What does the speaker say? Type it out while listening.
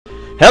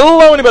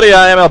Hello, anybody.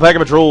 I am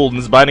alpacapatrol, and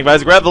this is Binding of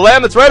Isaac Wrath of the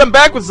Lamb. That's right, I'm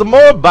back with some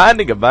more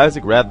Binding of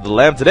Isaac Wrath of the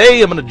Lamb. Today,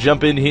 I'm gonna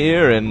jump in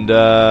here, and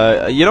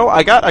you know,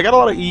 I got a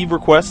lot of Eve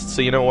requests,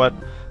 so you know what?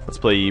 Let's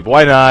play Eve.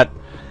 Why not?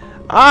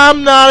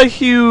 I'm not a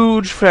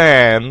huge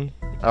fan,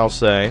 I'll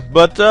say,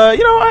 but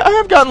you know, I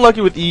have gotten lucky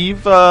with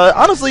Eve.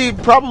 Honestly,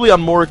 probably on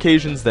more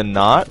occasions than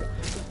not.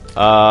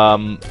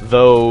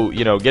 Though,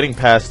 you know, getting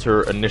past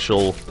her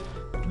initial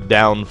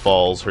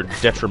downfalls, her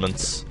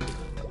detriments,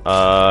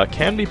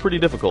 can be pretty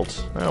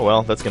difficult. Oh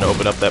well, that's going to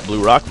open up that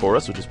blue rock for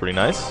us, which is pretty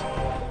nice.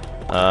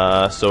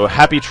 So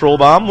happy Troll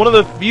Bomb. One of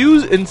the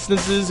few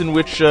instances in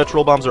which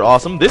Troll Bombs are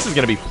awesome. This is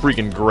going to be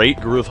freaking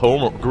great, Griff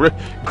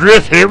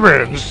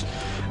Himmons.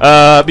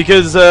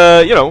 Because,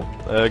 you know,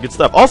 good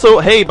stuff. Also,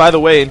 hey, by the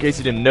way, in case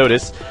you didn't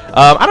notice,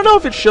 I don't know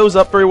if it shows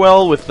up very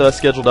well with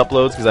scheduled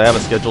uploads, because I have a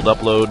scheduled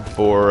upload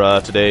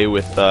for today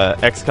with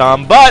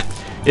XCOM, but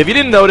if you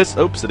didn't notice,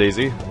 oops,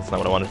 daisy, that's not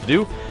what I wanted to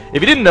do.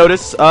 If you didn't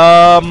notice, new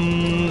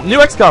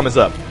XCOM is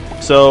up,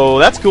 so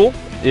that's cool.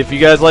 If you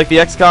guys like the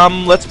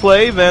XCOM Let's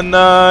Play, then,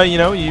 you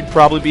know, you'd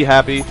probably be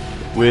happy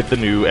with the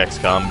new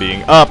XCOM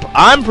being up.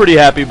 I'm pretty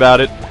happy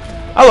about it.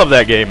 I love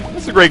that game.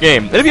 It's a great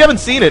game. And if you haven't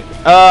seen it,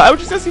 I would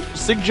just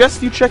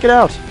suggest you check it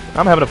out.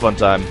 I'm having a fun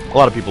time. A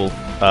lot of people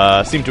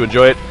seem to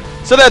enjoy it,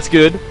 so that's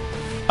good.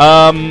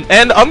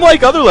 And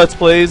unlike other Let's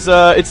Plays,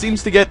 it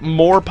seems to get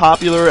more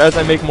popular as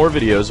I make more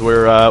videos,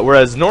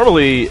 whereas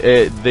normally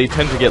they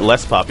tend to get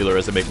less popular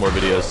as I make more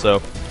videos.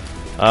 So,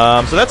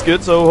 so that's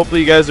good. So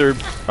hopefully you guys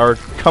are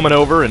coming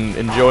over and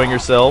enjoying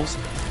yourselves.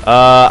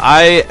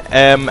 I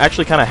am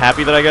actually kind of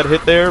happy that I got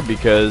hit there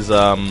because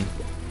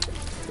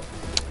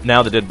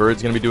now the dead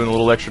bird's gonna be doing a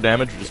little extra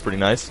damage, which is pretty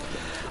nice.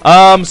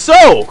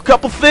 So a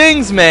couple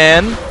things,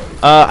 man.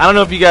 I don't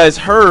know if you guys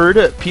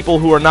heard, people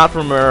who are not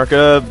from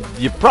America,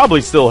 you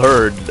probably still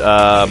heard,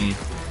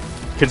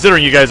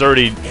 considering you guys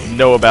already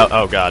know about,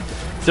 oh god,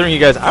 considering you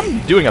guys,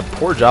 I'm doing a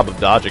poor job of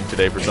dodging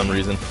today for some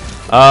reason.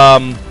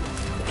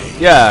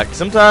 Yeah,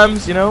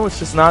 sometimes, you know, it's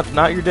just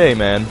not your day,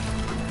 man.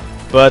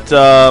 But,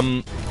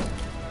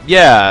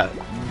 yeah,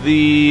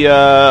 the,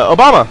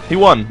 Obama, he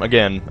won,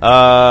 again.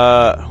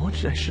 What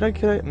should I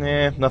get?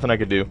 Nah, nothing I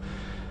could do.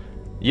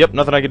 Yep,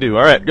 nothing I could do.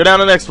 Alright, go down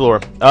to the next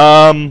floor.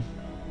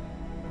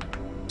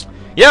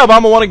 Yeah,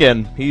 Obama won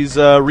again. He's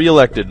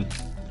re-elected.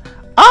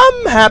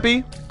 I'm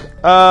happy,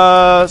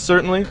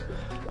 certainly.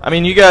 I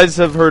mean, you guys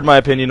have heard my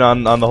opinion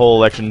on the whole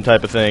election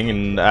type of thing,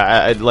 and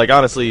I like,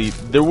 honestly,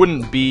 there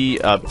wouldn't be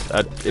a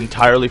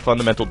entirely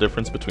fundamental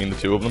difference between the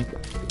two of them.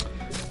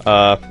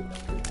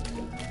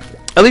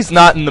 At least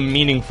not in the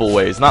meaningful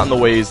ways, not in the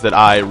ways that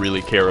I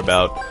really care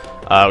about,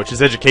 which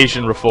is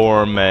education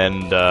reform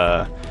and,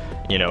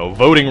 you know,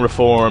 voting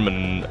reform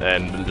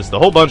and just a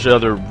whole bunch of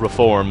other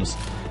reforms.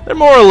 They're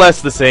more or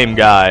less the same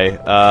guy.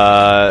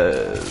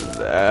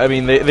 I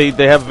mean,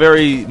 they have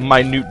very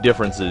minute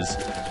differences.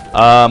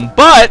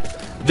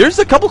 But there's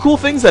a couple cool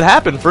things that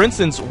happen. For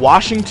instance,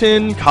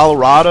 Washington,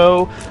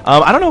 Colorado.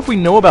 I don't know if we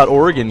know about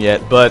Oregon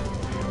yet, but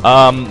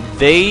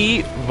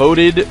they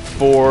voted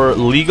for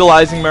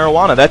legalizing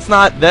marijuana. That's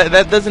not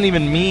that doesn't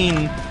even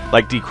mean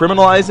like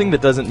decriminalizing.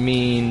 That doesn't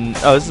mean,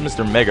 oh, this is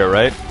Mr. Mega,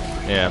 right?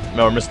 Yeah,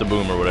 or Mr.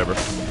 Boom or whatever.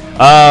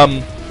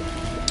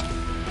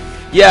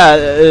 Yeah,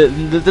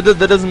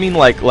 that doesn't mean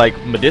like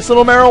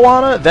medicinal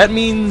marijuana. That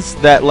means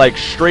that like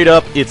straight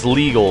up it's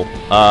legal,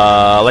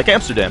 like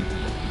Amsterdam.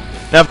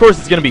 Now, of course,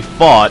 it's gonna be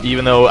fought,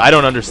 even though I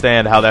don't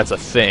understand how that's a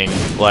thing.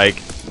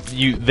 Like,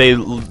 you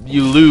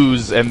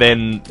lose, and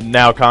then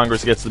now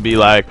Congress gets to be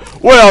like,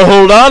 well,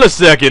 hold on a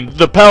second,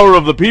 the power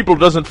of the people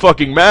doesn't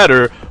fucking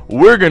matter.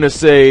 We're gonna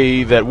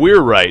say that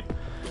we're right,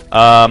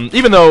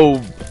 even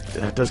though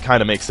that does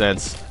kind of make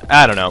sense.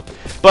 I don't know.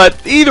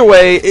 But either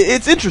way,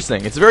 it's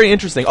interesting. It's very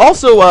interesting.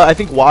 Also, I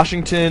think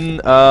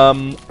Washington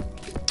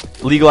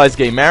legalized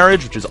gay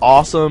marriage, which is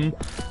awesome.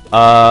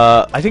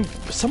 I think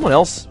someone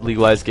else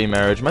legalized gay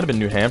marriage. It might have been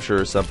New Hampshire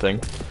or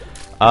something.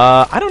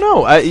 I don't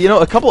know. You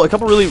know, a couple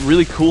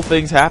really cool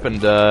things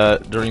happened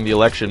during the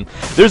election.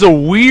 There's a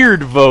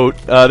weird vote.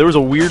 There was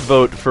a weird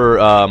vote for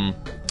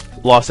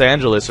Los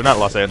Angeles, or not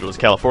Los Angeles,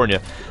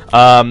 California,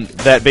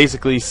 that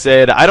basically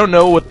said, I don't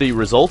know what the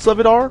results of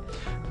it are,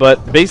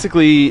 but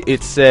basically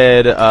it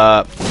said,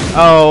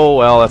 oh,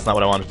 well, that's not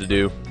what I wanted to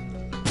do.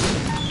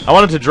 I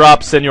wanted to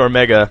drop Senor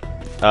Mega,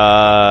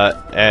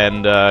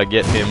 and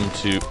get him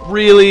to,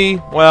 really?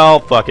 Well,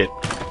 fuck it.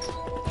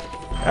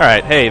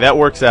 Alright, hey, that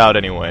works out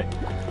anyway.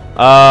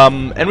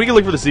 And we can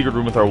look for the secret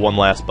room with our one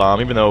last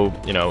bomb, even though,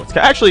 you know, it's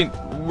actually,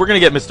 we're gonna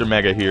get Mr.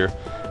 Mega here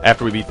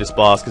after we beat this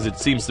boss, because it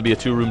seems to be a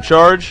 2-room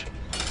charge.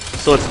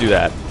 So let's do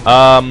that.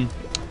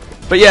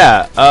 But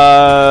yeah,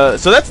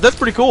 so that's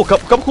pretty cool.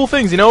 Couple cool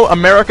things, you know.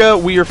 America,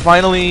 we are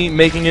finally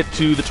making it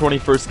to the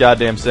 21st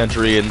goddamn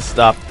century and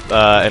stop,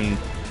 and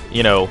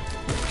you know,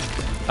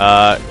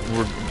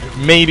 we're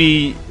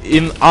maybe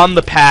on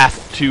the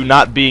path to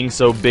not being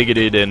so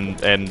bigoted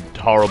and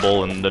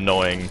horrible and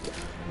annoying,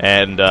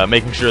 and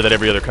making sure that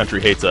every other country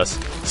hates us.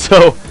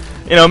 So,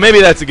 you know,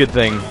 maybe that's a good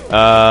thing.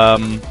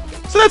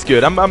 So that's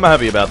good. I'm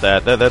happy about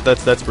that.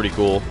 That's pretty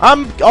cool.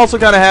 I'm also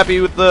kind of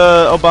happy with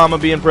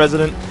Obama being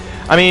president.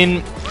 I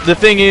mean, the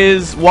thing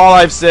is, while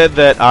I've said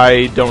that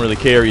I don't really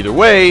care either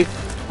way,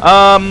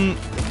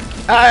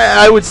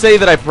 I would say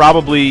that I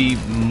probably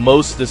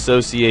most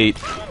associate...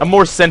 I'm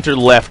more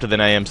center-left than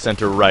I am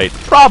center-right.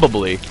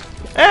 Probably.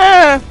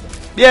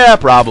 Yeah,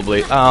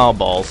 probably. Oh,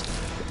 balls.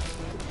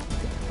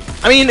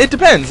 I mean, it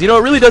depends. You know,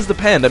 it really does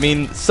depend. I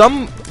mean,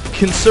 some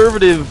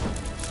conservative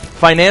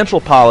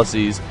financial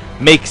policies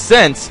make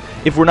sense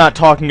if we're not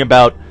talking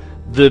about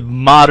the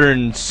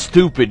modern,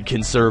 stupid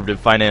conservative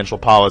financial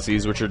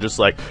policies, which are just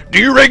like,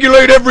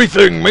 deregulate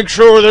everything, make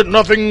sure that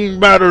nothing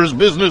matters,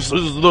 business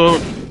is the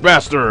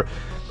master.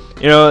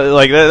 You know,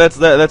 like,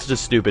 that's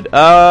just stupid.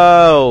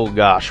 Oh,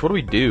 gosh, what do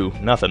we do?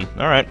 Nothing.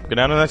 Alright, go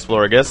down to the next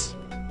floor, I guess.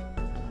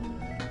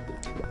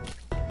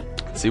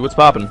 Let's see what's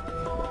popping.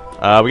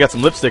 We got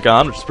some lipstick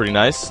on, which is pretty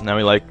nice. Now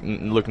we, like,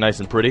 look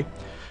nice and pretty.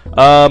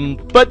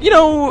 But, you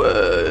know,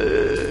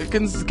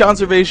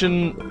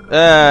 conservation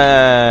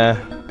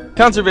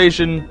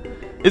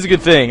is a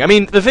good thing. I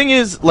mean, the thing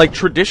is, like,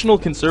 traditional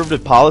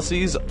conservative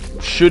policies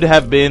should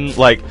have been,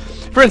 like,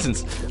 for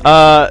instance,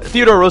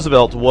 Theodore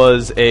Roosevelt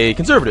was a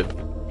conservative.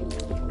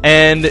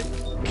 And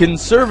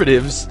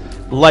conservatives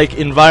like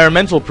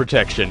environmental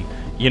protection.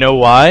 You know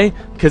why?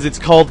 Because it's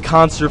called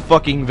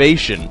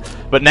conser-fucking-vation.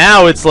 But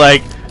now it's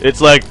like,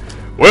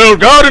 well,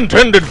 God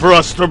intended for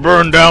us to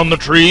burn down the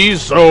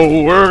trees,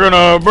 so we're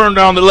gonna burn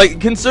down the...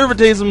 Like,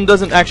 conservatism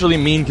doesn't actually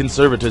mean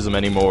conservatism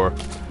anymore.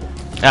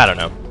 I don't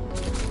know.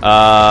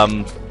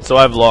 So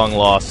I've long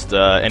lost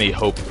any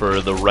hope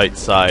for the right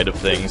side of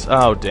things.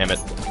 Oh, damn it.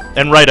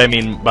 And right, I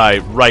mean by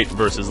right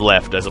versus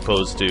left, as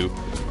opposed to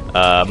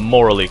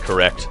morally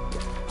correct.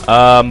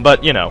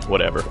 But, you know,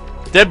 whatever.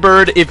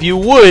 Deadbird, if you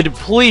would,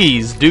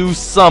 please do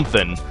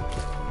something.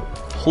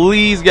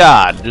 Please,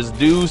 God, just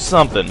do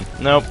something.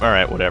 Nope,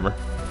 alright, whatever.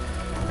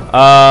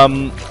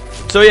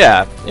 So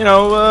yeah, you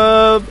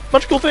know,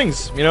 bunch of cool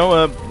things. You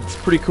know, it's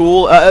pretty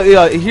cool.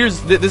 Yeah,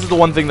 this is the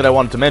one thing that I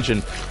wanted to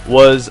mention,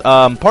 was,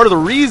 part of the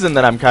reason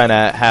that I'm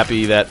kinda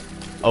happy that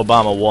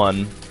Obama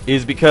won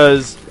is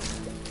because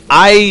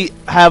I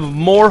have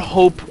more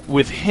hope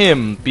with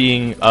him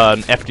being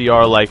an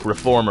FDR-like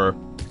reformer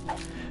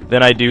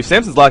than I do.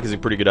 Samson's Lock is a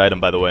pretty good item,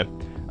 by the way.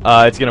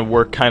 It's gonna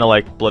work kinda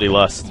like Bloody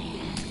Lust.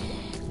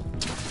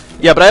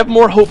 Yeah, but I have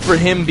more hope for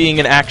him being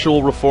an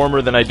actual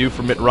reformer than I do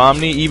for Mitt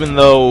Romney, even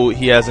though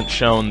he hasn't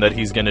shown that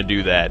he's gonna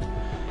do that.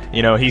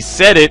 You know, he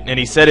said it, and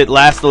he said it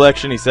last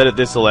election, he said it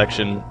this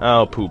election.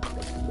 Oh, poop.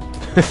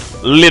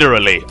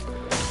 Literally.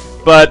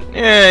 But,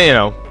 you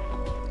know,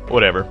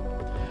 whatever.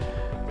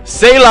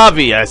 C'est la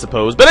vie, I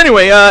suppose. But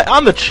anyway,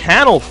 on the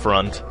channel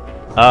front,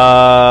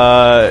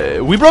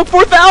 we broke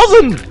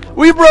 4,000!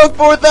 We broke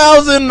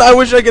 4,000! I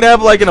wish I could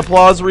have, like, an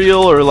applause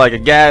reel, or, like, a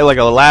gag, like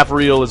a laugh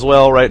reel as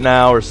well right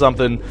now, or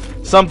something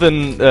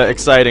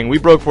exciting. We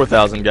broke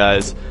 4,000,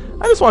 guys.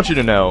 I just want you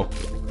to know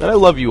that I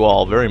love you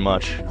all very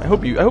much. I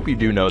hope you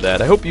do know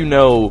that. I hope you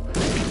know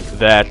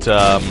that,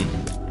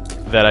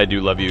 that I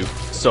do love you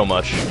so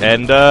much.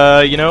 And,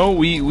 you know,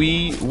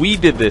 we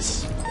did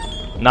this.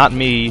 Not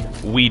me,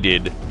 we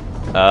did.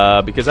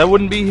 Because I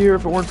wouldn't be here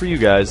if it weren't for you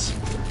guys.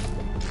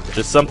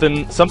 Just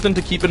something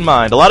to keep in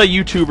mind. A lot of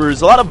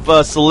YouTubers, a lot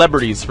of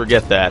celebrities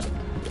forget that.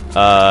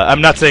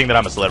 I'm not saying that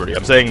I'm a celebrity.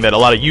 I'm saying that a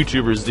lot of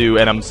YouTubers do,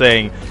 and I'm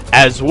saying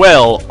as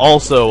well,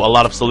 also a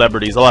lot of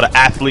celebrities, a lot of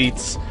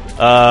athletes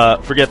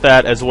forget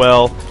that as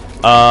well.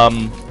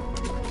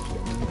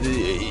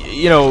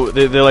 You know,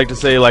 they like to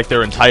say like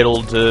they're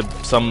entitled to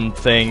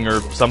something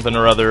or something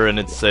or other, and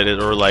it's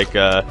or like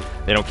they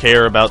don't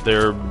care about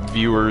their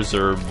viewers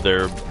or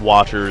their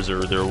watchers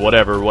or their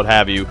whatever, what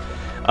have you.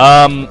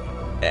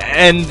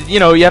 And, you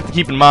know, you have to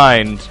keep in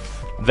mind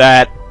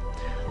that,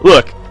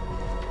 look,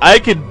 I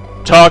could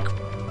talk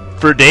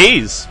for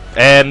days,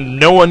 and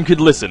no one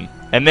could listen.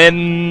 And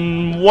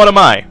then, what am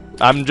I?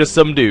 I'm just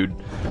some dude.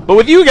 But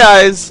with you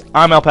guys,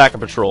 I'm Alpaca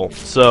Patrol.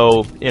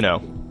 So, you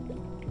know,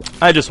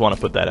 I just want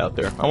to put that out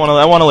there. I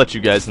want to let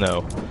you guys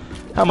know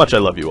how much I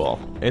love you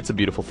all. It's a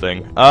beautiful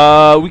thing.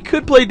 We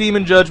could play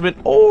Demon Judgment,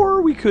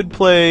 or we could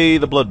play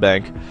the Blood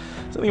Bank. So I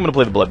think I'm going to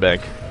play the Blood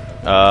Bank.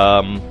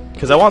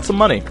 Because I want some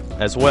money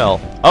as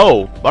well.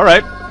 Oh,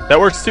 alright. That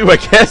works too, I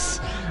guess.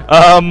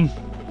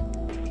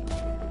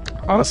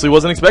 Honestly,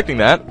 wasn't expecting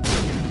that.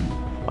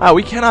 Wow,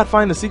 we cannot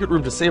find the secret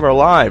room to save our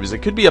lives.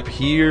 It could be up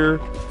here.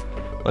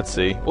 Let's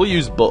see. We'll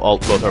use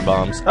both our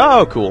bombs.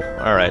 Oh, cool.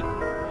 Alright.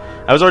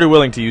 I was already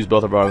willing to use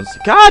both our bombs.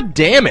 God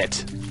damn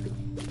it!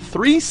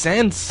 3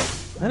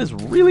 cents. That is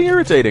really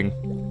irritating.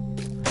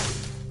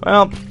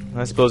 Well,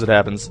 I suppose it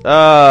happens.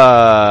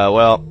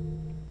 Well.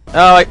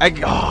 Oh,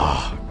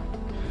 oh.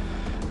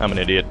 I'm an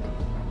idiot.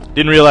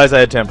 Didn't realize I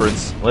had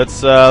temperance.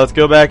 Let's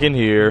go back in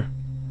here.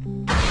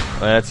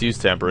 Let's use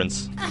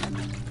temperance.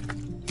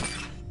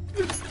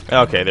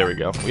 Okay, there we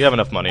go. We have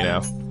enough money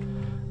now.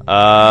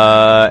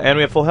 And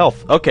we have full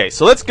health. Okay,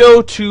 so let's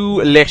go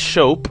to Le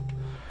Chope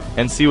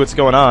and see what's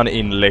going on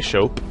in Le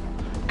Chope.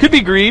 Could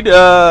be greed.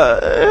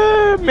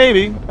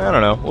 Maybe. I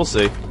don't know. We'll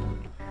see.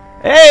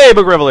 Hey,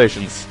 Book of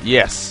Revelations.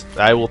 Yes,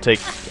 I will take...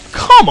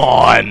 Come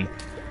on!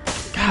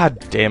 God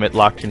damn it,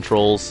 locked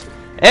controls.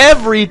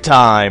 Every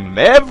time.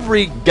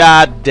 Every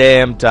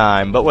goddamn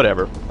time. But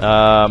whatever.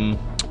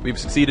 We've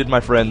succeeded, my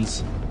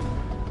friends.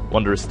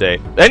 Wondrous day.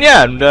 And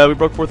yeah, we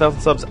broke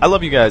 4,000 subs. I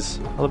love you guys.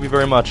 I love you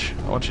very much.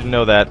 I want you to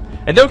know that.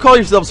 And don't call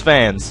yourselves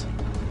fans.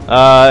 You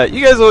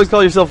guys always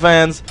call yourself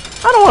fans.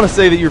 I don't want to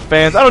say that you're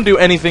fans. I don't do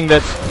anything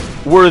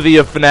that's worthy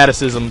of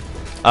fanaticism.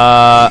 You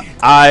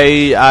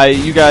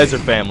guys are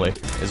family,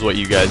 is what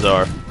you guys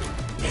are.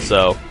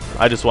 So,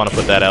 I just want to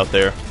put that out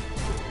there.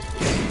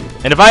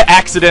 And if I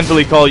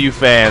accidentally call you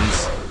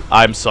fans,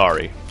 I'm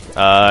sorry.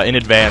 In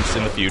advance,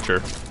 in the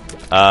future.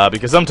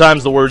 Because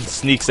sometimes the word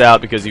sneaks out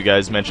because you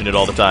guys mention it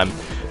all the time.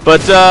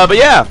 But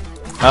yeah.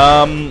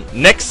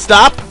 Next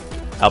stop,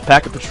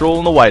 alpacapatrol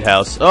in the White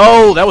House.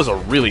 Oh, that was a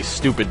really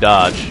stupid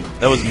dodge.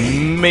 That was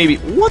maybe...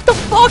 What the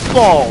fuck,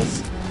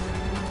 balls?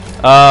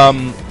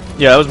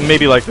 Yeah, that was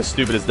maybe like the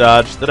stupidest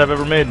dodge that I've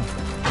ever made.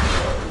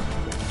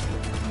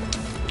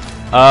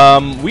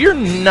 We're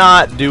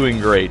not doing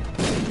great.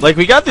 Like,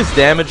 we got this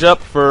damage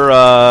up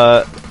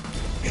for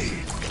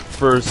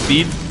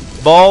speed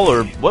ball,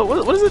 or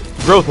what is it?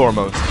 Growth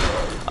hormones.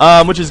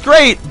 Which is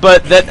great,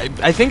 but that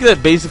I think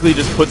that basically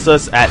just puts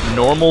us at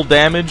normal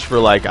damage for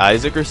like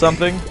Isaac or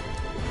something.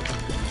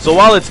 So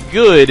while it's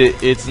good,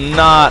 it's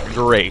not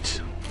great.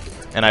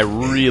 And I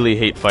really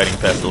hate fighting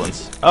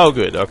Pestilence. Oh,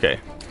 good, okay.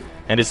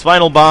 And his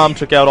final bomb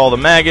took out all the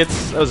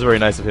maggots. That was very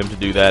nice of him to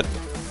do that.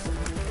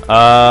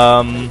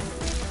 But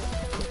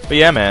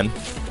yeah, man.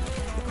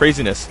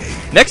 Craziness.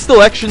 Next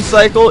election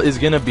cycle is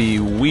gonna be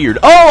weird.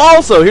 Oh,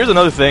 also, here's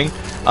another thing.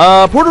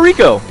 Puerto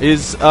Rico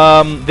is,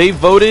 they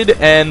voted,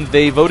 and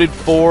they voted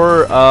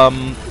for,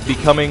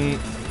 becoming,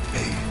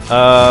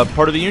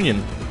 part of the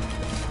Union.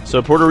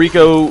 So Puerto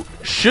Rico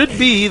should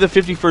be the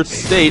 51st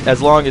state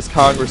as long as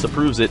Congress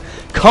approves it.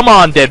 Come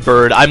on, dead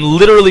bird. I'm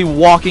literally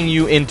walking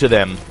you into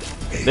them.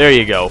 There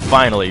you go,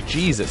 finally.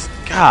 Jesus,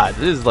 God,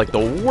 this is like the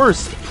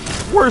worst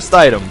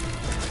item.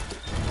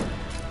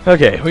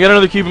 Okay, we got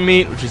another cube of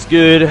meat, which is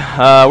good. We're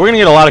gonna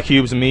get a lot of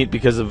cubes of meat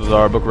because of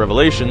our Book of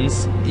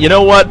Revelations. You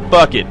know what?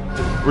 Fuck it.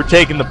 We're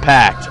taking the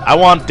pact. I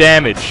want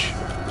damage.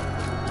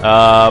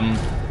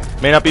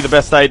 May not be the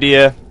best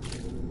idea,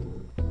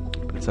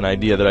 but it's an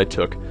idea that I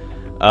took.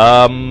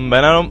 And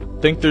I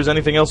don't think there's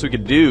anything else we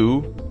could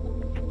do,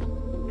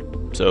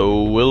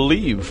 so we'll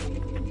leave.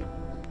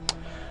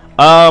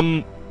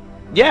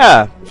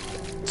 Yeah.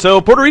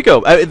 So Puerto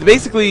Rico,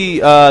 basically,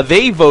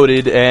 they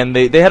voted, and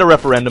they had a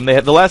referendum. They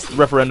had the last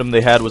referendum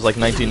they had was like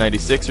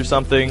 1996 or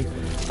something,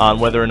 on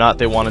whether or not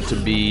they wanted to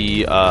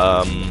be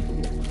a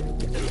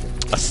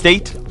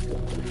state.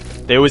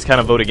 They always kind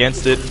of vote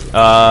against it,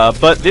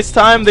 but this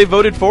time they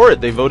voted for it.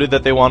 They voted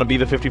that they want to be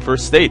the 51st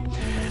state.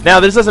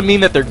 Now, this doesn't mean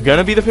that they're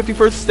gonna be the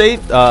 51st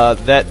state.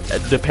 That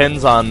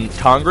depends on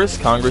Congress.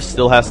 Congress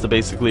still has to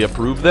basically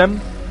approve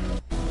them.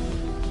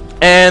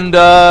 And,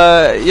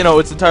 you know,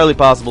 it's entirely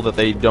possible that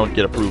they don't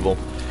get approval.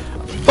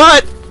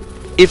 But,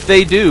 if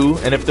they do,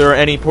 and if there are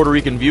any Puerto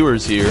Rican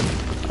viewers here,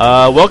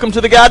 welcome to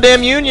the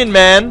goddamn Union,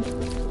 man!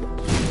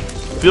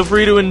 Feel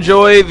free to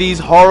enjoy these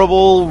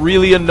horrible,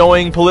 really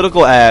annoying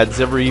political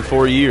ads every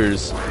 4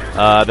 years,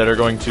 that are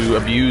going to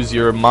abuse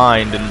your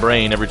mind and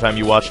brain every time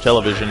you watch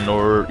television,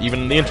 or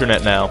even the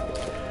internet now.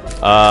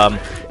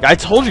 I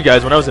told you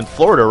guys when I was in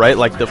Florida, right?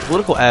 Like, the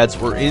political ads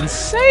were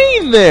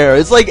insane there.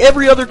 It's like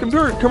every other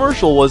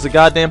commercial was a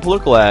goddamn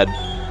political ad.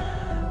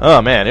 Oh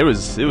man, it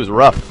was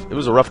rough. It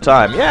was a rough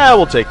time. Yeah,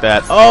 we'll take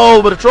that.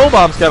 Oh, but a troll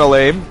bomb's kind of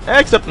lame.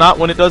 Except not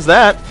when it does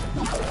that.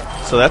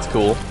 So that's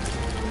cool.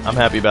 I'm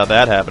happy about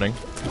that happening.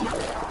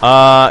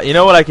 You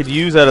know what I could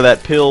use out of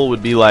that pill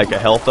would be like a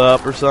health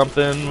up or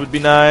something. Would be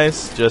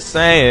nice. Just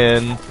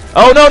saying.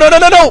 Oh no no no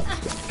no no!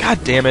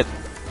 God damn it.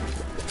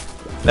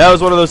 That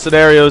was one of those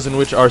scenarios in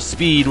which our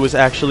speed was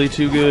actually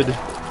too good.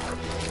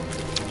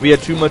 We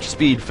had too much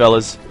speed,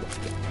 fellas.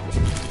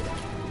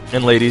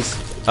 And ladies.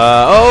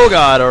 Oh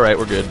god, alright,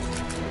 we're good.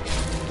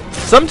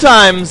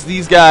 Sometimes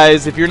these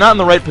guys, if you're not in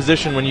the right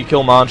position when you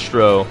kill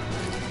Monstro,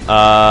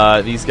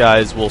 these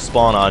guys will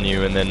spawn on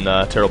you and then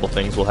terrible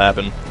things will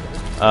happen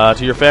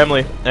to your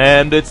family.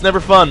 And it's never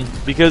fun,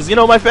 because, you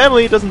know, my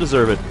family doesn't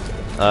deserve it.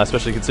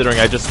 Especially considering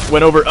I just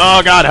went over...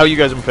 Oh god, how you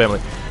guys are my family.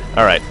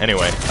 Alright,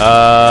 anyway.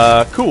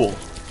 Cool.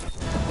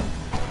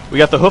 We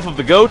got the Hoof of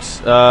the Goat.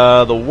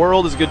 The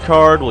World is a good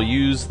card. We'll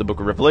use the Book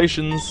of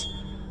Revelations.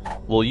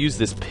 We'll use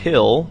this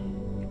pill.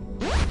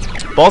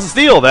 Balls of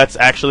Steel! That's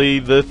actually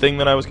the thing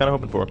that I was kind of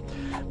hoping for.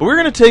 But we're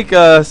going to take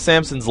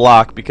Samson's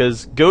Lock,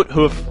 because Goat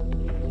Hoof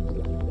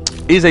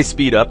is a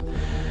speed up.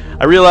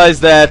 I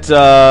realize that,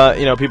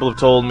 you know, people have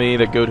told me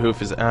that Goat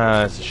Hoof is... it's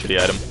a shitty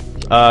item.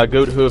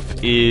 Goat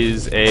Hoof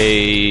is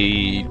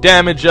a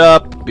damage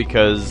up,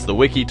 because the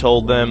wiki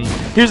told them.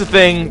 Here's the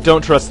thing,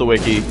 don't trust the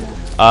wiki.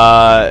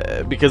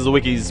 Because the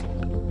wiki's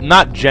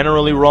not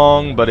generally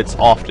wrong, but it's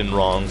often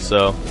wrong,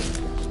 so,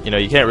 you know,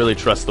 you can't really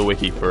trust the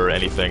wiki for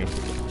anything.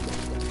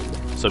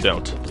 So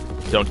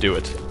don't do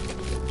it.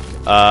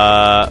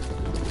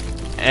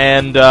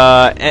 and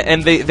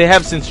they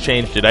have since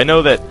changed it. I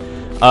know that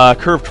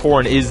Curved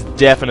Horn is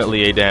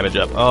definitely a damage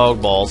up. Oh,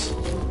 balls.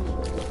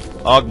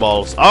 Og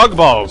balls. Og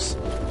balls.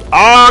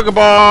 Og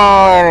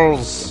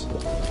balls!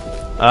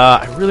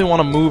 I really want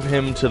to move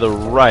him to the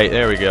right.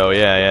 There we go.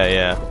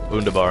 Yeah.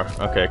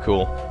 VVunderbar. Okay,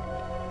 cool.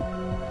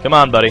 Come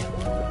on, buddy.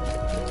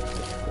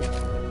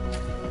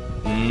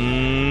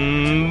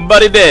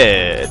 Buddy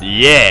dead.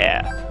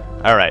 Yeah.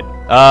 Alright.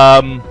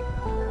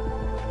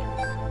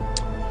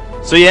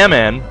 So yeah,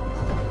 man.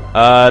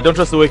 Don't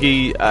trust the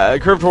wiki.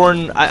 Curved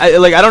Horn, I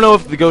don't know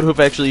if the goat hoof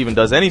actually even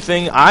does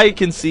anything. I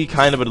can see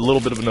kind of a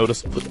little bit of a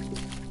noticeable,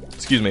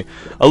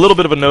 a little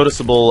bit of a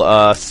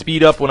noticeable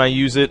speed up when I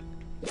use it.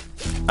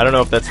 I don't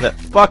know if that's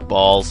fuck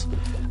balls.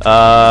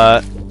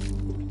 A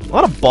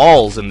lot of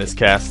balls in this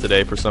cast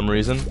today for some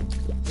reason.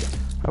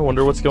 I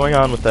wonder what's going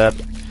on with that.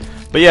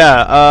 But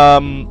yeah,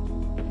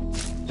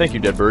 thank you,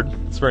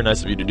 Deadbird. It's very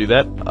nice of you to do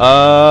that.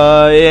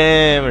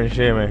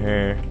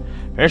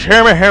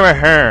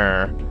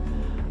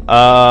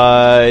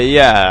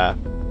 Yeah.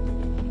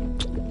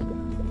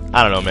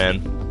 I don't know, man.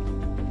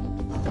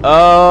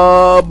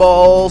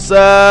 Ball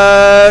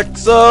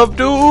sacks of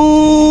doom!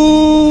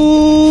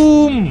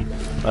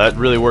 That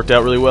really worked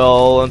out really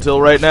well until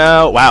right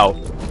now. Wow.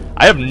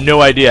 I have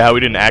no idea how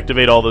we didn't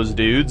activate all those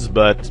dudes,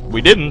 but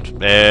we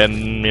didn't,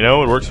 and, you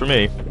know, it works for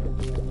me.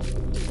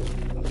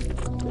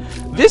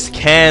 This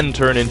can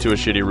turn into a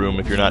shitty room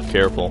if you're not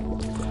careful.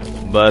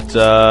 But,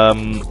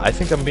 I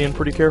think I'm being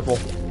pretty careful.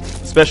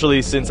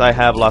 Especially since I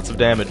have lots of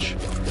damage.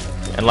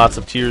 And lots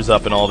of tears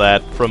up and all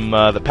that from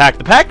the pack.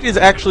 The pack is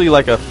actually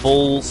like a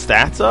full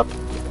stats up.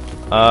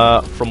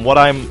 From what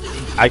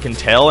I can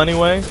tell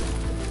anyway.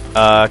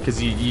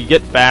 Because you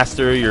get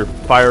faster, your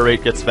fire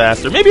rate gets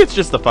faster. Maybe it's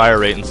just the fire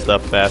rate and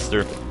stuff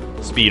faster.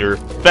 Speeder.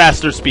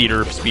 Faster,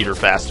 speeder,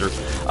 faster.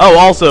 Oh,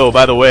 also,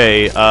 by the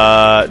way,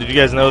 did you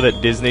guys know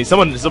that Disney...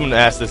 Someone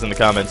asked this in the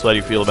comments, how do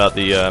you feel about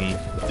the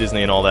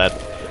Disney and all that?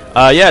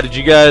 Yeah, did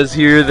you guys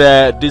hear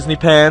that Disney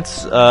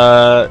Pants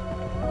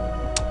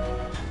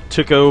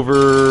took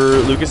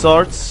over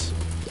LucasArts?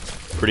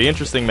 Pretty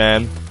interesting,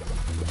 man.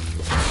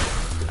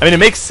 I mean, it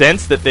makes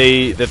sense that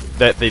they did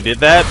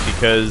that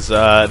because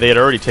they had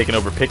already taken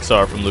over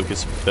Pixar from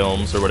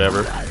Lucasfilms or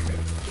whatever.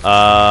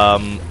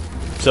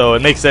 So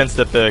it makes sense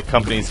that the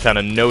companies kind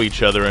of know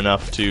each other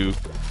enough to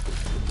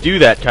do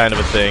that kind of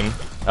a thing.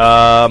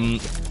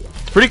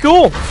 It's pretty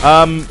cool.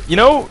 You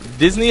know,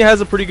 Disney has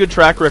a pretty good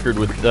track record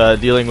with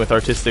dealing with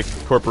artistic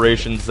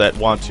corporations that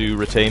want to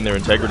retain their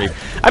integrity.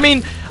 I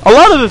mean, a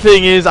lot of the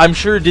thing is, I'm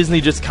sure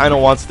Disney just kind of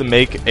wants to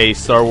make a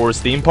Star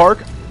Wars theme park,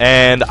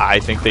 and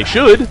I think they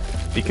should,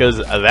 because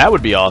that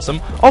would be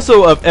awesome.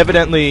 Also,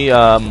 evidently,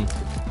 well,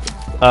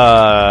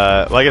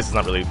 I guess it's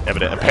not really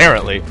evident.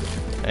 Apparently,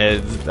 I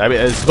mean,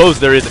 I suppose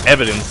there is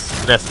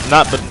evidence, but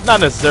not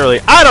necessarily.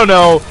 I don't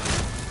know.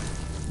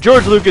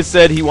 George Lucas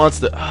said he wants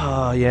to...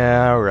 Oh,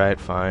 yeah, alright,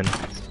 fine.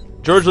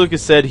 George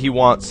Lucas said he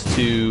wants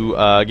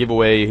to give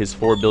away his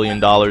 $4 billion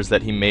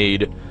that he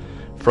made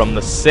from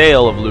the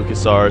sale of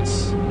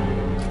LucasArts.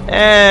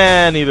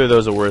 And neither of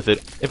those are worth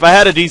it. If I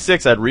had a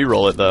D6, I'd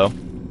re-roll it, though.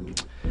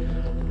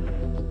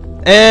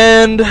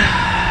 And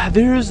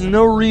there's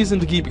no reason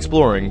to keep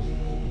exploring.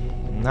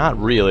 Not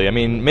really. I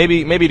mean,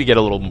 maybe to get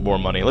a little more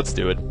money. Let's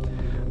do it.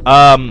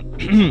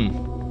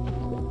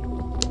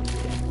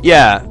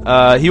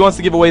 Yeah, he wants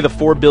to give away the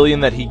 $4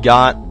 billion that he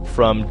got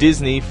from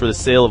Disney for the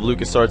sale of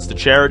LucasArts to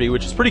charity,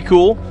 which is pretty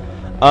cool.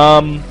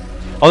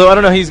 Although I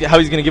don't know how he's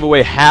going to give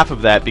away half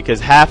of that, because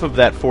half of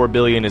that $4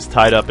 billion is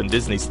tied up in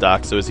Disney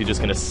stock. So is he just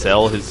going to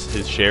sell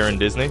his share in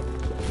Disney?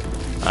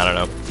 I don't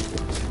know.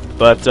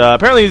 But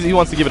apparently he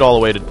wants to give it all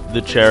away to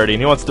the charity,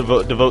 and he wants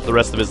to devote the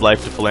rest of his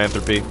life to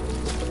philanthropy.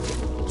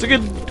 It's a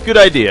good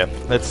idea.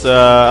 That's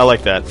I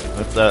like that.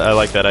 I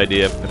like that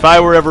idea. If I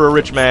were ever a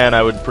rich man,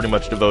 I would pretty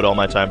much devote all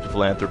my time to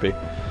philanthropy.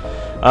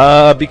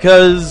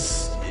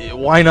 Because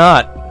why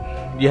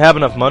not? You have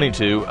enough money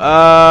to. You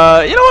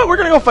know what? We're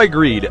gonna go fight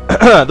greed.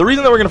 The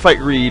reason that we're gonna fight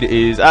greed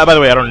is, by the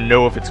way, I don't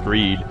know if it's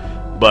greed,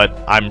 but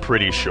I'm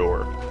pretty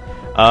sure.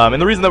 And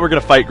the reason that we're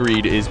gonna fight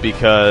greed is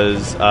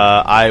because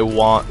I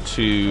want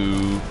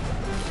to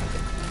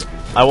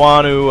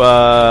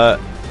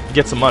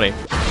get some money.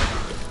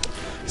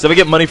 So if I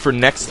get money for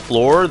next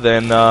floor,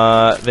 then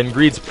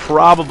Greed's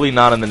probably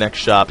not in the next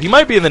shop. He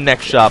might be in the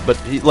next shop, but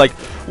like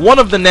one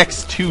of the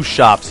next two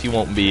shops he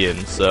won't be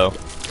in. So,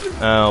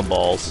 oh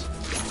balls,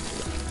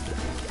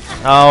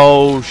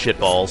 oh shit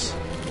balls.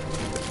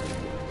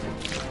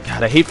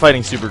 God, I hate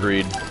fighting Super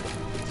Greed.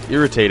 It's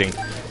irritating.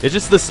 It's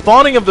just the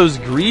spawning of those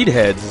Greed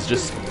heads is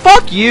just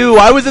fuck you.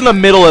 I was in the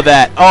middle of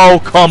that.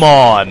 Oh come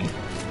on.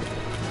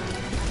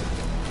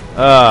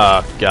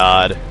 Oh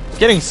God.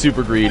 Getting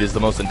Super Greed is the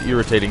most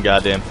irritating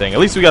goddamn thing. At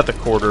least we got the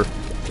quarter.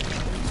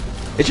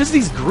 It's just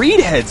these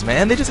Greed heads,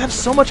 man. They just have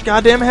so much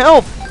goddamn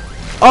health.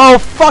 Oh,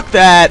 fuck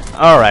that.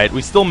 Alright,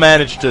 we still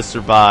managed to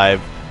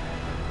survive.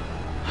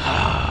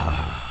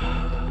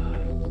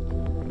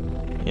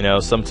 You know,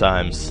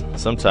 sometimes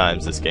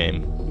this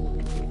game.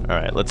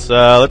 Alright, let's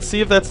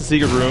see if that's the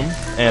secret room.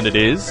 And it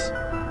is.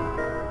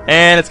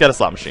 And it's got a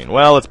slot machine.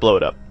 Well, let's blow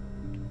it up.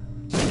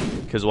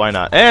 Because why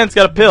not? And it's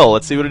got a pill.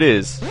 Let's see what it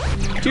is.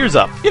 Tears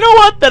up. You know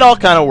what? That all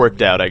kind of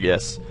worked out, I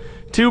guess.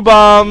 2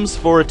 bombs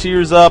for a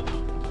tears up.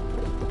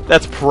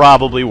 That's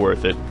probably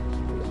worth it.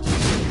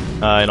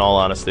 In all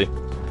honesty.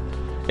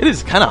 It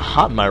is kind of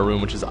hot in my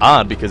room, which is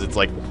odd because it's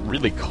like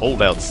really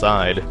cold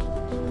outside.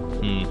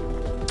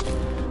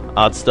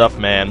 Odd stuff,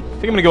 man. I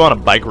think I'm gonna go on a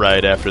bike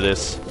ride after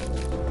this.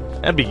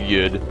 That'd be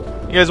good.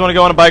 You guys want to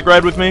go on a bike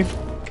ride with me?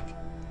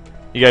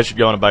 You guys should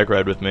go on a bike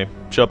ride with me.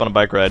 Show up on a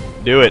bike ride.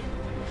 Do it.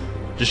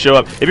 Just show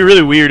up. It'd be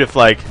really weird if,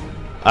 like,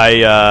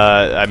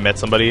 I met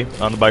somebody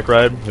on the bike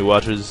ride who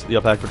watches the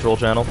Alpacapatrol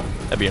channel.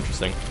 That'd be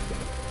interesting.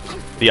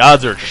 The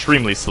odds are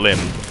extremely slim.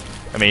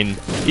 I mean,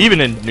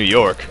 even in New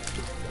York.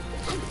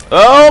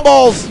 Oh,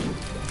 balls!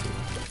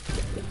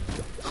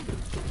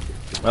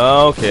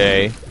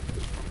 Okay.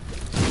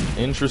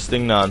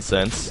 Interesting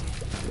nonsense.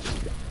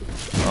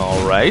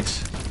 Alright.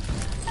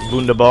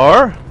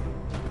 VVunderbar.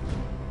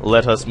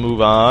 Let us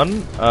move on.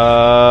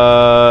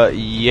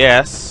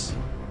 Yes.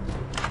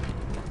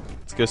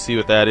 Let's go see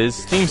what that is.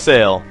 Steam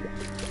sale.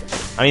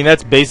 I mean,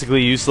 that's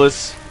basically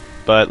useless,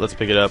 but let's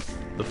pick it up.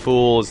 The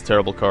Fool is a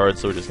terrible card,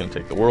 so we're just going to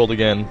take the World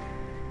again.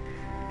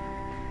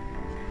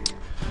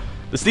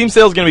 The Steam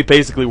sale is going to be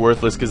basically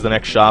worthless because the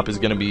next shop is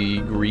going to be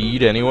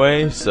Greed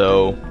anyway,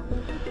 so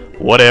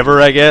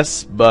whatever, I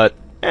guess, but,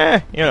 you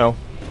know.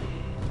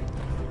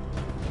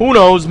 Who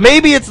knows?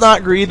 Maybe it's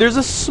not Greed. There's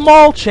a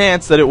small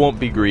chance that it won't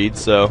be Greed,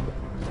 so,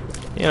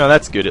 you know,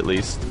 that's good at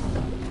least.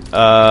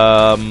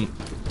 I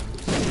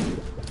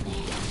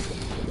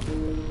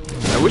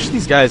wish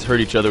these guys hurt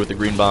each other with the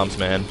green bombs,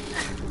 man.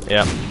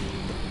 Yeah.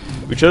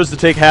 We chose to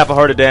take half a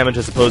heart of damage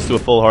as opposed to a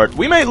full heart.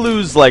 We might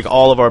lose, like,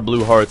 all of our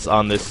blue hearts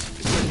on this.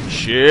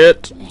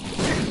 Shit.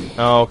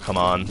 Oh, come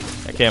on.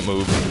 I can't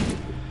move.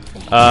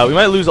 We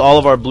might lose all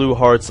of our blue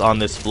hearts on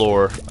this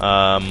floor,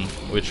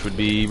 which would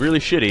be really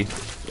shitty.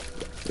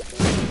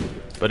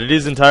 But it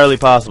is entirely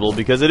possible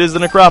because it is the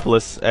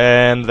Necropolis,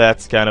 and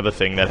that's kind of a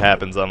thing that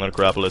happens on the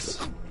Necropolis.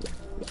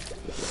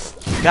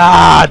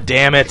 God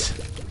damn it!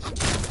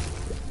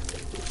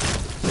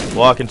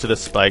 Walk into the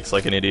spikes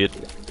like an idiot.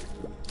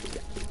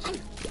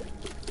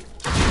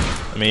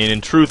 I mean,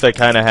 in truth, I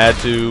kind of had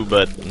to,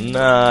 but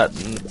not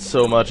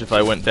so much if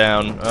I went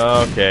down.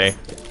 Okay.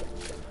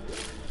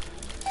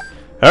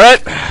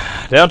 Alright,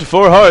 down to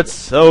 4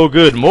 hearts. Oh,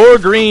 good. More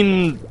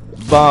green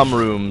bomb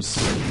rooms.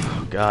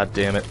 Oh, God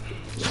damn it.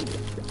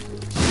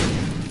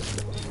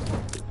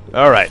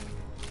 Alright.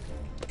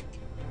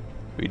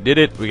 We did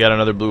it. We got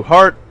another blue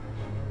heart.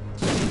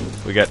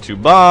 We got 2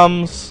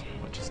 bombs,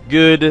 which is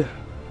good.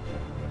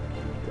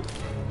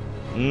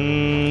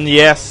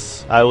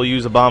 Yes, I will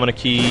use a bomb and a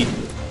key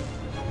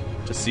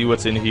to see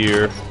what's in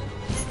here.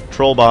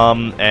 Troll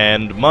bomb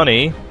and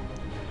money.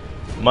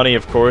 Money,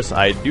 of course,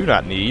 I do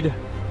not need.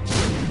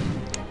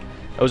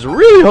 I was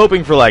really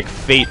hoping for, like,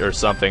 Fate or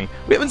something.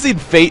 We haven't seen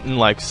Fate in,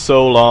 like,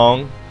 so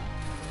long.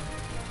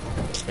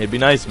 It'd be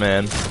nice,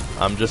 man.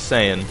 I'm just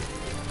saying.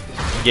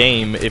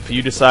 Game, if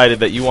you decided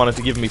that you wanted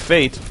to give me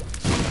Fate,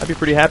 I'd be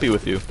pretty happy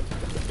with you.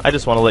 I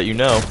just want to let you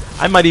know.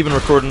 I might even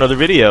record another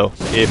video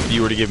if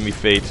you were to give me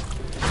Fate.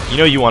 You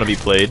know you want to be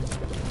played.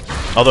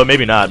 Although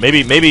maybe not.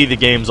 Maybe the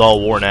game's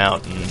all worn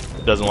out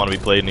and doesn't want to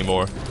be played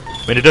anymore.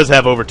 I mean, it does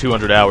have over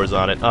 200 hours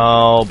on it.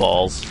 Oh,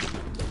 balls.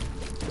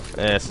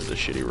 This is a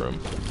shitty room.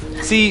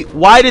 See,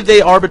 why did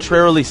they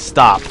arbitrarily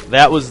stop?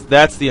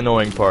 That's the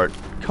annoying part.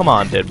 Come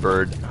on, dead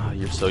bird. Oh,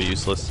 you're so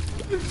useless.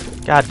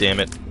 God damn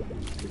it.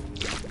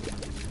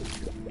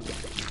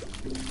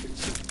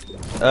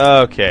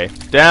 Okay,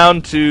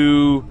 down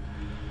to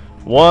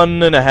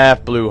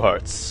 1.5 blue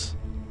hearts.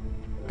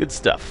 Good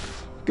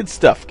stuff. Good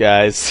stuff,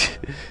 guys.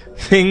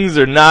 Things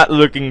are not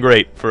looking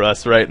great for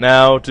us right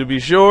now, to be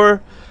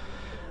sure.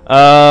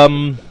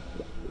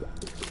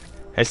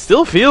 I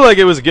still feel like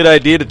it was a good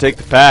idea to take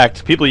the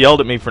pact. People yelled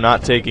at me for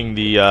not taking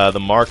the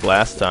mark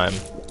last time.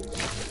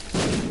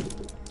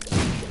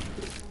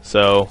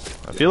 So,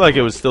 I feel like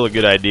it was still a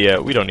good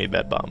idea. We don't need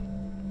that bomb.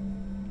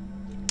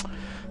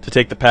 To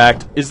take the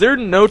pact. Is there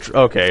no...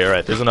 okay,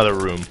 alright, there's another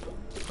room.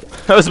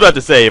 I was about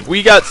to say, if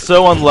we got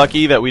so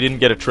unlucky that we didn't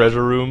get a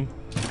treasure room,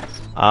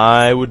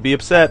 I would be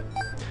upset.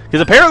 Because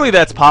apparently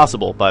that's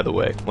possible, by the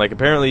way. Like,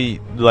 apparently,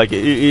 like,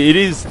 it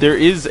is... there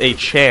is a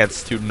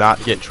chance to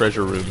not get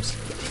treasure rooms.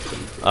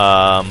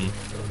 I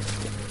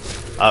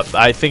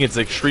think it's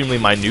an extremely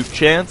minute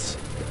chance,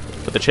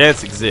 but the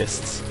chance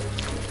exists.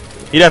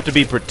 You'd have to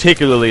be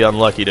particularly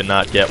unlucky to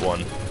not get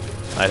one,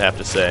 I'd have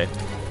to say.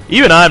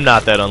 Even I'm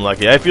not that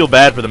unlucky. I feel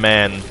bad for the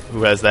man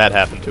who has that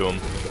happen to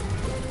him.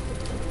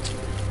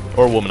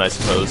 Or woman, I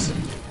suppose.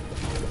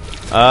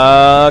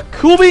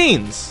 Cool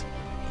beans!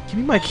 Give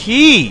me my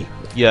key,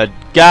 you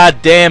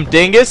goddamn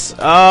dingus!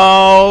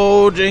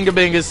 Oh, Jinga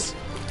Bingus.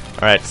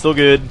 Alright, still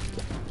good.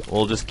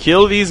 We'll just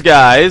kill these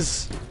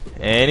guys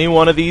any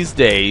one of these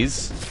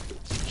days.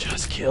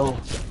 Just kill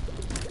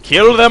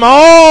them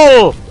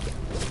all!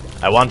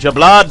 I want your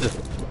blood!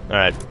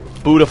 Alright,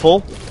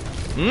 beautiful.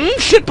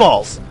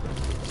 Shitballs!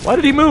 Why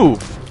did he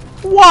move?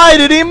 Why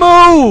did he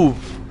move?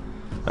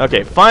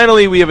 Okay,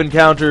 finally we have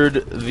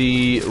encountered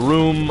the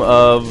room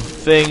of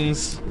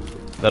things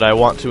that I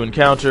want to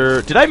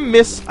encounter. Did I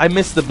miss? I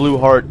missed the blue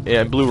heart,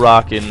 blue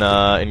rock in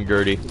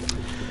Gertie.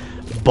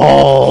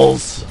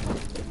 Balls.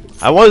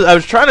 I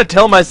was trying to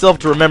tell myself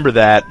to remember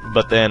that,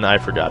 but then I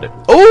forgot it.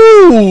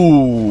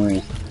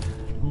 Oh,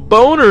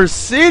 Boner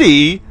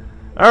City.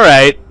 All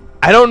right.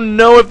 I don't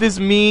know if this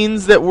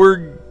means that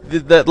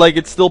like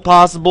it's still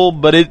possible,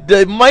 but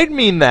it might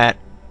mean that.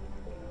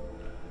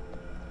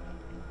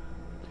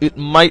 It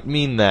might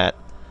mean that.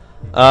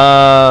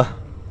 No.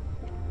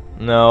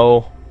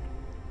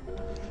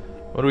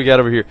 What do we got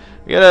over here?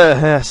 We got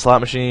a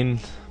slot machine.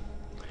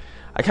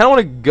 I kind of want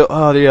to go.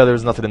 Oh, yeah,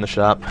 there's nothing in the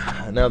shop.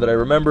 Now that I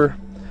remember,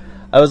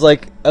 I was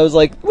like,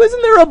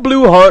 wasn't there a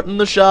blue heart in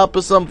the shop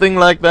or something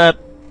like that?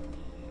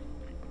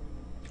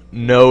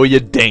 No, you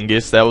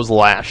dingus. That was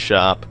last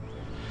shop.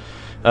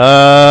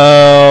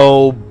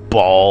 Oh,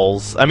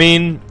 balls. I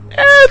mean,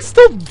 it's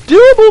still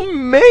doable.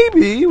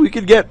 Maybe we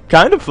could get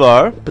kind of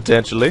far,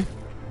 potentially,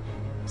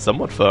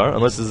 somewhat far,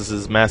 unless this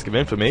is Mask of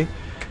Infamy,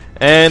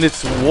 and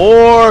it's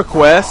War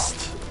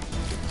Quest.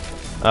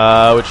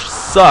 Which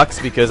sucks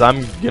because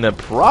I'm gonna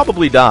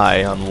probably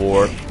die on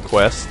War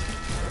Quest.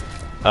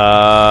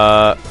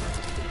 I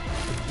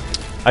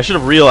should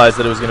have realized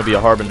that it was gonna be a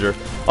Harbinger.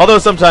 Although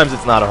sometimes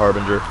it's not a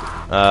Harbinger.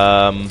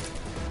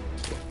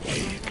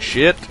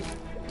 Shit.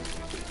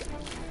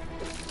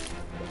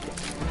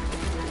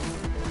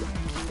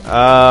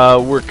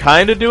 We're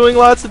kinda doing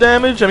lots of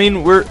damage. I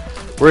mean, we're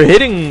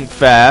hitting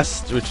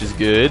fast, which is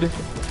good.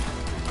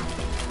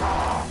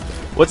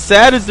 What's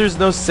sad is there's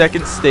no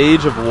second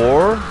stage of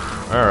war.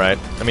 Alright,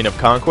 I mean of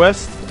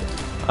conquest.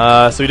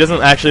 So he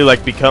doesn't actually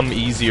like become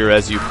easier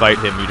as you fight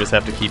him, you just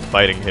have to keep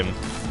fighting him.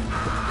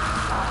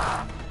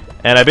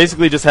 And I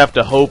basically just have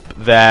to hope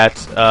that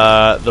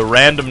the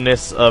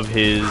randomness of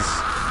his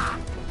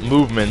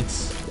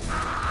movements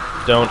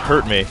don't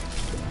hurt me.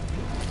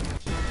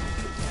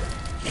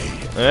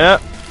 Yeah.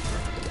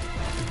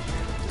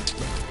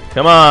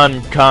 Come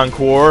on,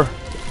 Conquor.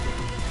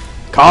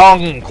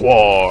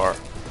 Conquer!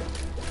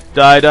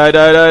 Die, die,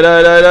 die, die,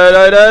 die, die, die,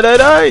 die, die, die,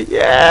 die!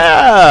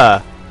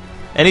 Yeah!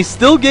 And he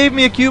still gave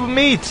me a cube of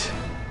meat!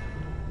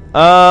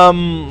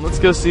 Let's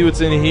go see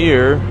what's in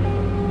here.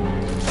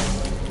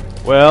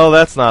 Well,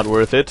 that's not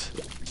worth it.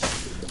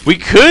 We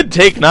could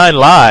take 9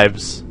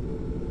 lives.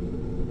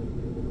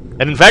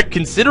 And in fact,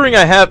 considering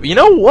I have... You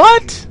know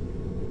what?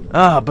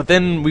 But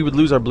then we would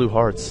lose our blue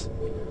hearts.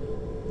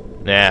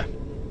 Nah.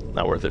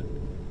 Not worth it.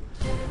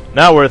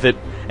 Not worth it.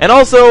 And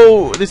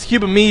also, this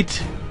cube of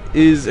meat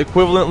is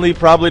equivalently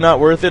probably not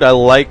worth it. I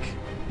like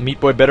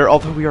Meat Boy better,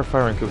 although we are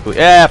firing quickly.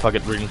 Yeah, fuck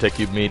it, we're gonna take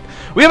cube meat.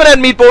 We haven't had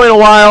Meat Boy in a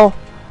while,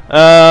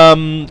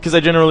 because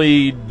I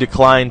generally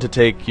decline to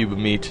take cube of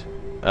meat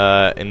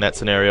in that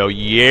scenario.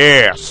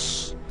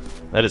 Yes!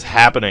 That is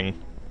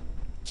happening.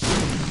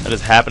 That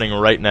is happening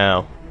right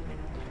now.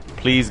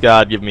 Please,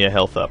 God, give me a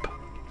health up.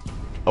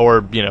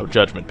 Or, you know,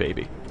 Judgment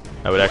Baby.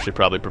 I would actually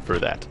probably prefer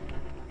that.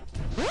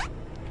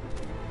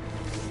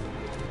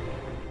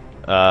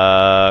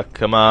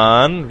 Come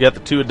on. Get the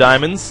 2 of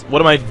diamonds.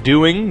 What am I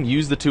doing?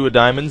 Use the 2 of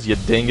diamonds, you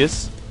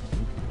dingus.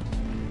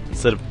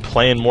 Instead of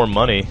playing more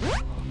money.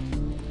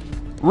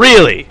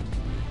 Really?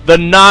 The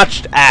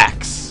notched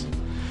axe.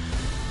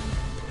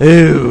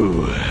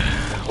 Ooh.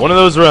 One of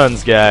those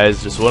runs,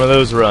 guys. Just one of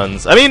those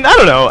runs. I mean, I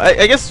don't know.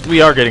 I guess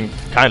we are getting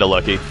kind of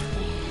lucky.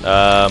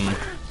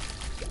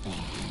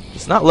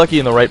 It's not lucky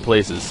in the right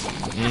places.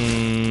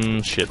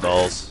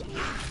 Shitballs.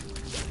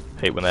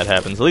 Hate when that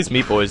happens. At least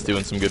Meat Boy's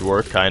doing some good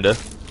work, kinda.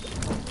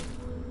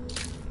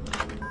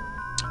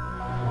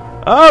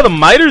 Oh, the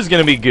miter's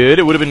gonna be good.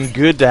 It would have been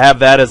good to have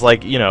that as,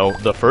 like, you know,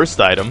 the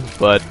first item.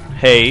 But,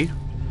 hey,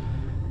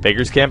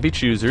 beggars can't be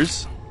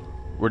choosers.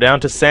 We're down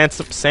to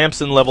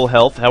Samson level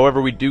health.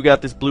 However, we do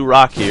got this blue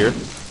rock here,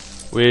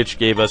 which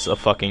gave us a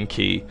fucking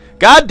key.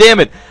 God damn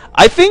it!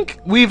 I think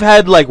we've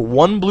had, like,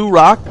 1 blue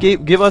rock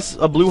give us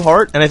a blue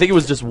heart, and I think it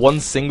was just 1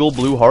 single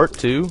blue heart,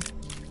 too.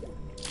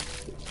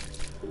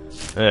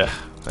 Ugh,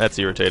 that's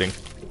irritating.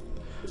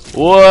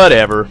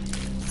 Whatever.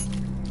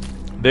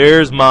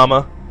 There's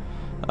Mama.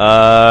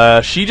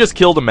 She just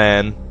killed a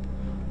man.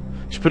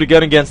 She put a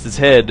gun against his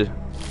head.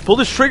 Pulled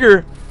his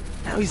trigger.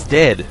 Now he's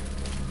dead.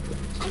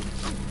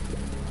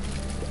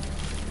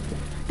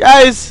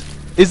 Guys,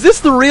 is this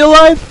the real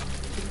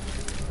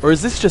life? Or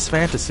is this just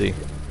fantasy?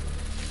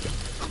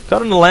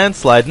 Caught in a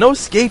landslide. No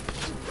escape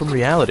from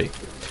reality.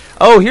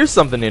 Oh, here's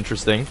something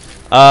interesting.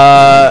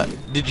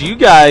 Did you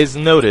guys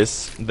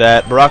notice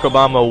that Barack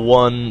Obama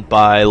won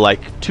by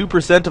like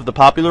 2% of the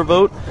popular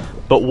vote,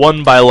 but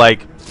won by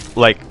like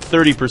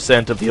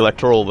 30% of the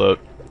electoral vote?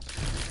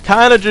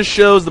 Kinda just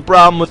shows the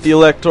problem with the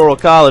electoral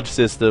college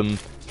system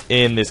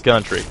in this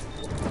country.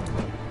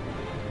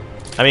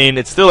 I mean,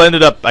 it still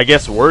ended up, I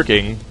guess,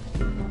 working.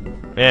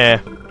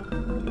 Because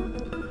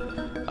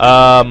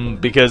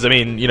I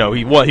mean, you know,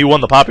 he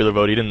won the popular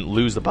vote. He didn't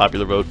lose the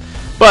popular vote.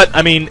 But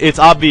I mean, it's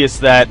obvious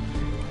that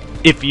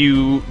if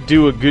you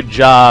do a good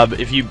job,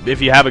 if you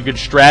have a good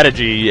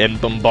strategy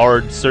and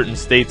bombard certain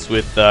states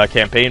with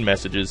campaign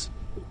messages,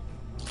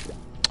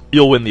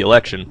 you'll win the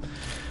election.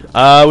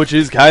 Which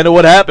is kind of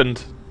what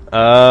happened.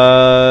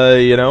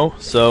 You know,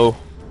 so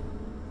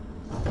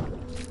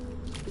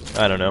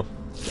I don't know.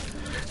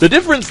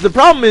 The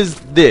problem is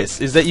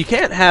that you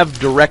can't have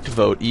direct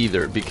vote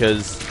either,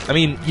 because, I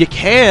mean, you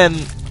can,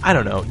 I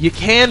don't know, you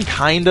can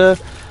kinda,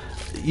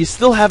 you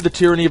still have the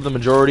tyranny of the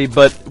majority,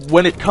 but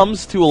when it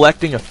comes to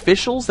electing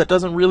officials, that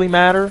doesn't really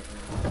matter.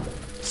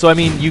 So, I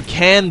mean, you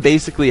can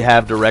basically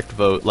have direct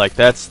vote, like,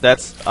 that's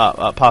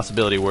a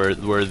possibility where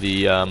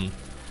the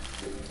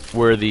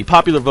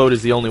popular vote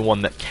is the only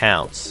one that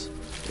counts.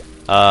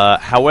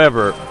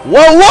 However,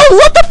 whoa,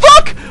 what the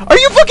fuck? Are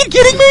you fucking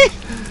kidding me?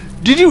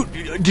 Did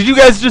you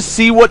guys just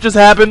see what just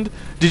happened?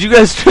 Did you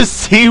guys just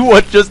see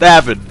what just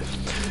happened?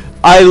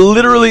 I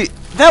literally,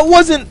 that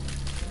wasn't,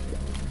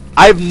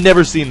 I've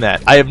never seen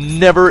that. I have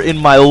never in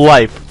my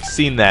life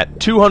seen that.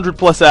 200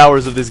 plus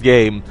hours of this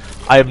game,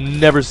 I have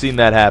never seen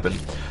that happen.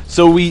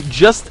 So we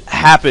just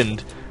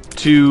happened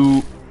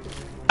to,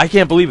 I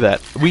can't believe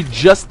that. We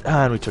just,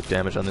 and we took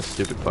damage on this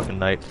stupid fucking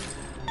knight.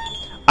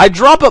 I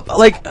drop up,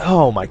 like,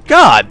 oh my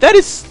god, that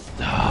is,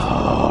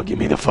 oh, give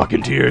me the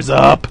fucking tears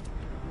up.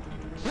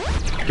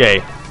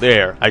 Okay,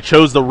 there. I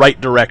chose the right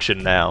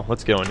direction now.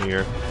 Let's go in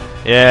here.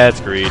 Yeah,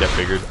 it's greed, I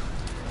figured.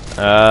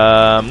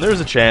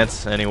 There's a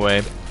chance,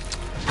 anyway.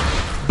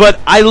 But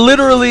I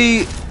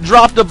literally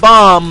dropped a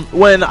bomb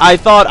when I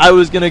thought I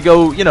was gonna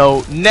go, you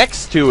know,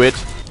 next to it.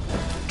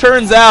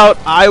 Turns out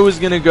I was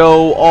gonna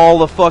go all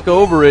the fuck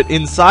over it,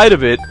 inside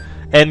of it,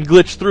 and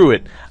glitch through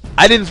it.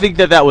 I didn't think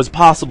that that was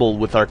possible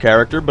with our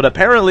character, but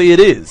apparently it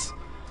is.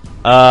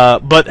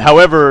 But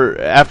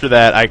however, after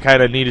that, I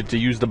kind of needed to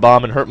use the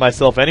bomb and hurt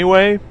myself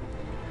anyway.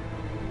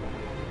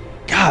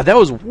 God, that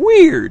was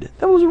weird.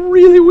 That was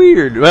really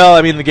weird. Well,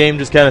 I mean, the game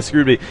just kind of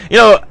screwed me. You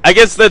know, I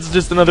guess that's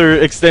just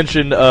another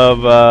extension of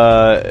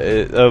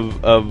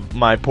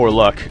my poor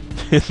luck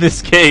in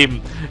this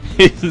game.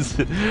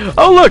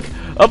 Oh, look,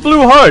 a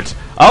blue heart.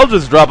 I'll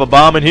just drop a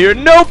bomb in here.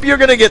 Nope, you're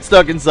gonna get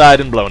stuck inside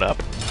and blown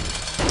up.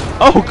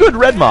 Oh, good,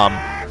 red mom.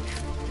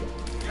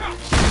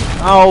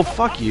 Oh,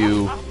 fuck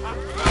you.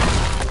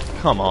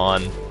 Come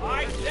on.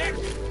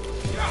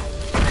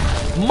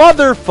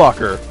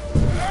 Motherfucker.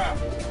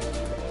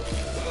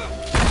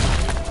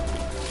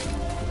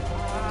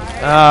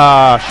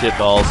 Ah,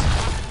 shitballs.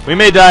 We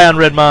may die on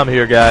Red Mom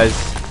here, guys.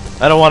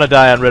 I don't want to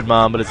die on Red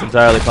Mom, but it's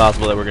entirely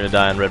possible that we're going to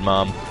die on Red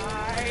Mom.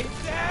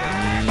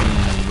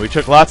 We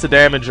took lots of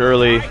damage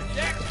early.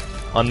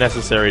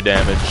 Unnecessary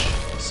damage,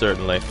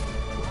 certainly.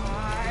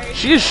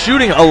 She is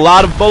shooting a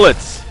lot of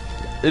bullets.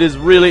 It is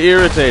really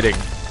irritating.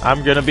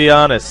 I'm going to be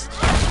honest.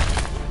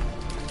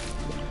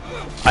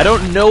 I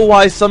don't know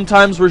why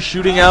sometimes we're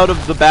shooting out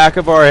of the back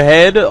of our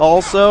head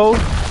also.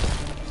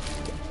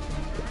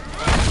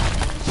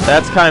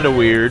 That's kind of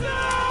weird.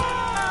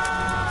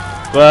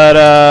 But,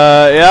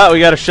 yeah, we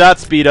got a shot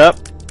speed up.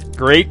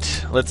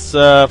 Great. Let's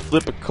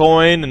flip a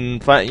coin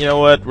and find, you know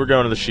what? We're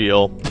going to the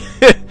shield.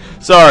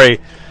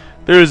 Sorry.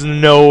 There's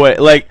no way.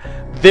 Like,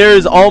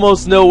 there's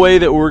almost no way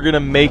that we're going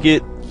to make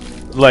it,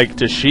 like,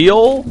 to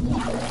shield.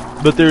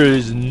 But there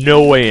is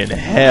no way in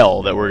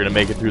hell that we're going to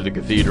make it through the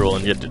cathedral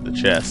and get to the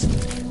chest.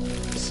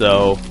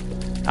 So,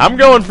 I'm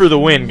going for the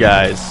win,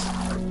 guys.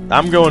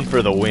 I'm going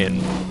for the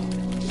win.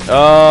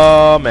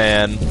 Oh,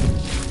 man.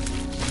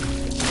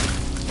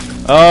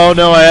 Oh,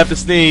 no, I have to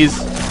sneeze.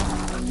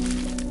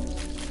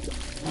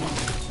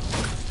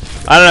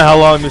 I don't know how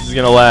long this is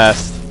going to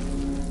last.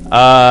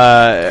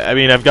 I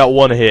mean, I've got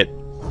one hit.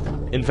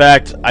 In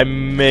fact, I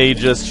may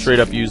just straight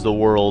up use the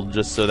world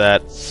just so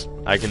that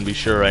I can be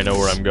sure I know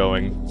where I'm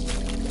going.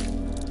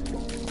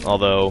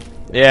 Although,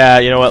 yeah,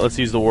 you know what? Let's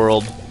use the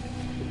world.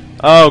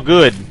 Oh,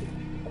 good.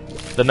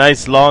 The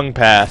nice long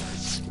path.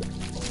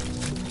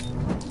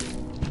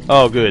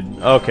 Oh, good.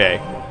 Okay.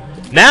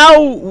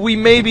 Now we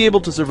may be able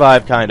to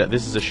survive, kinda.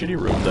 This is a shitty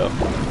room, though.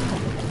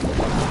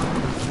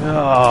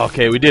 Oh,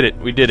 okay, we did it.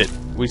 We did it.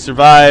 We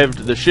survived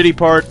the shitty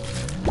part.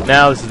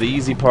 Now this is the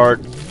easy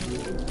part.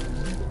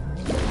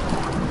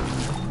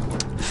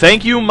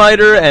 Thank you,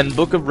 Miter and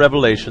Book of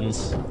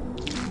Revelations.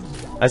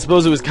 I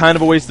suppose it was kind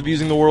of a waste of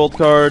using the world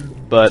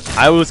card, but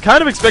I was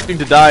kind of expecting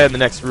to die in the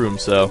next room,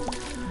 so,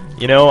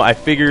 you know, I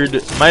figured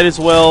might as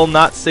well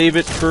not save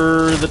it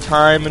for the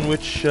time in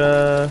which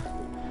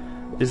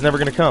is never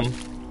going to come.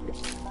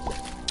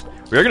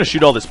 We are going to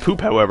shoot all this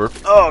poop, however.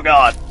 Oh,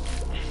 God.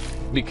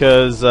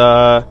 Because,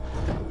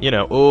 you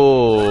know,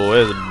 oh, it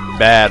is a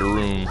bad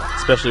room,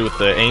 especially with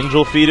the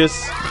angel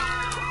fetus.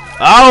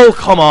 Oh,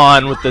 come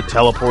on, with the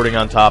teleporting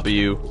on top of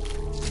you.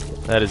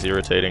 That is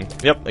irritating.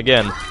 Yep,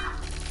 again.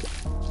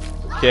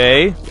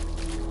 Okay.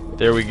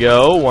 There we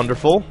go.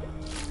 Wonderful.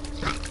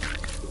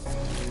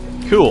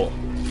 Cool.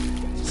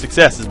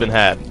 Success has been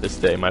had this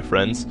day, my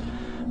friends.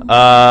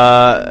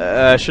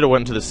 I should have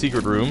went to the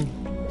secret room.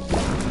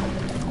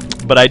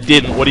 But I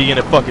didn't. What are you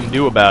gonna fucking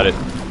do about it?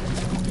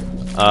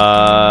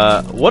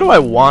 What do I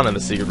want in the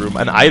secret room?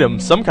 An item.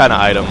 Some kind of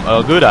item.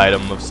 A good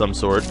item of some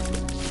sort.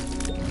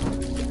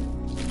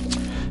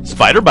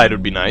 Spider bite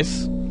would be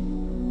nice.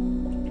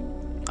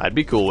 I'd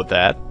be cool with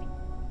that.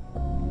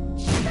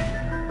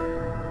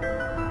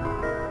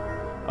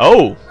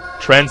 Oh,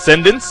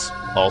 Transcendence,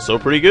 also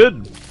pretty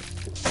good.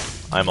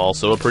 I'm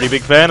also a pretty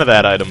big fan of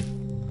that item.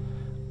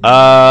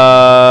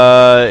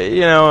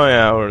 You know,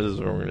 yeah, this is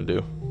what we're gonna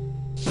do.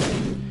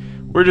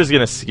 We're just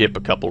gonna skip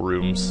a couple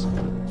rooms.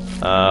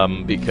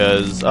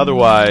 Because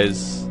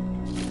otherwise,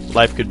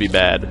 life could be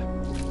bad.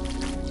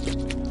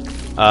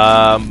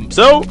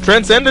 So,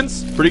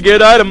 Transcendence, pretty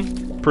good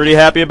item. Pretty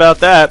happy about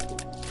that.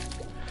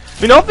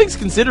 I mean, all things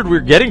considered, we're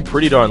getting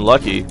pretty darn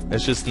lucky.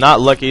 It's just not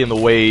lucky in the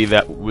way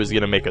that was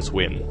gonna make us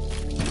win.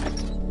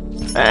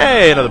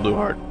 Hey, another blue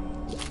heart.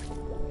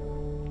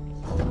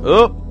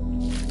 Oh,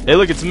 hey,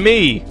 look, it's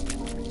me.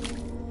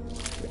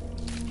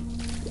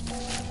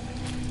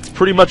 It's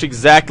pretty much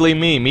exactly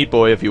me, Meat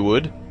Boy, if you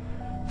would.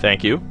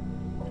 Thank you.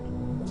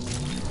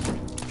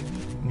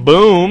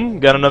 Boom,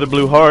 got another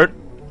blue heart.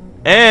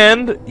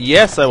 And,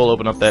 yes, I will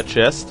open up that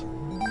chest.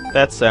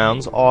 That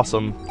sounds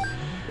awesome.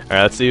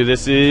 Alright, let's see who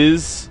this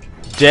is.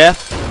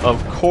 Death,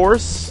 of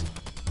course,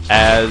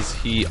 as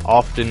he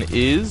often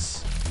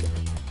is.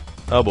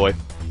 Oh boy.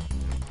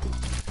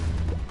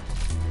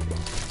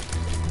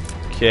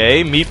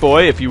 Okay, Meat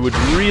Boy, if you would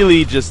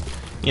really just,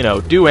 you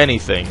know, do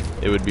anything,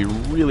 it would be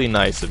really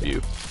nice of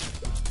you.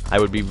 I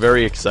would be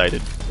very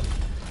excited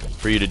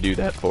for you to do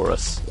that for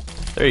us.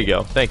 There you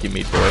go. Thank you,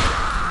 Meat Boy.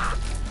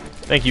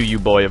 Thank you, you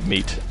boy of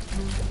meat.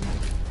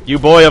 You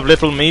boy of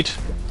little meat.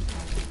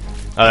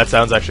 Oh, that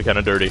sounds actually kind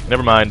of dirty.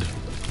 Never mind.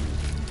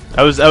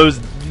 I was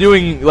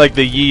doing like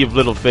the ye of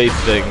little faith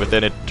thing, but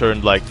then it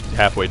turned like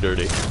halfway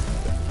dirty.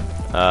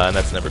 And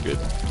that's never good.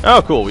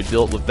 Oh, cool. We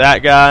dealt with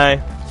that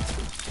guy.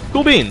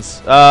 Cool beans.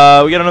 We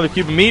got another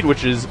cube of meat,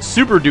 which is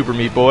super duper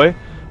Meat Boy.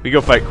 We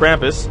go fight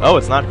Krampus. Oh,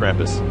 it's not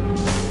Krampus.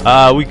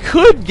 We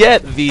could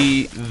get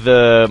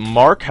the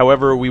mark,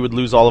 however, we would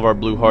lose all of our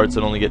blue hearts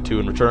and only get 2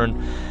 in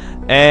return.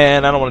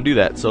 And I don't want to do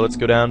that, so let's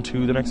go down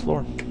to the next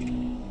floor.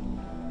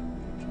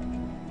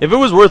 If it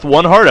was worth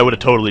 1 heart, I would have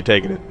totally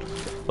taken it.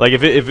 Like,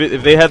 if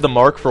they had the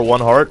mark for 1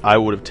 heart, I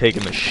would have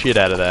taken the shit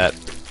out of that.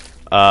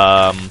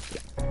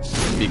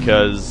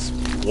 Because,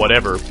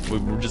 whatever.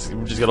 We're just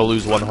gonna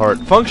lose 1 heart.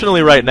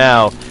 Functionally right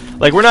now,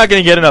 like, we're not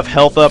gonna get enough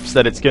health ups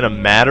that it's gonna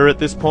matter at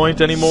this point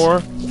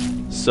anymore.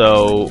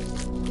 So,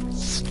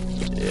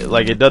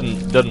 like, it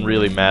doesn't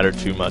really matter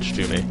too much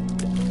to me,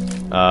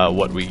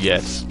 what we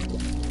get.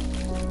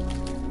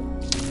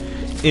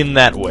 In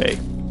that way.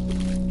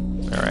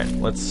 Alright,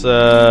 let's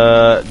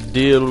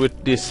deal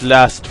with this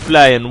last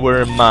flying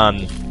worm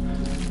man.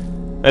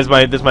 That's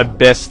my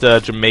best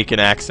Jamaican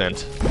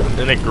accent.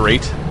 Isn't it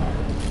great?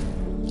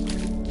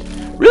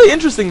 Really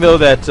interesting though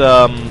that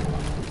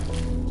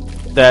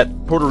that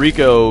Puerto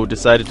Rico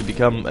decided to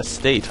become a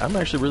state. I'm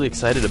actually really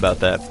excited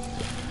about that.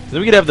 Then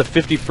we could have the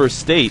 51st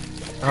state.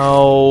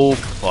 Oh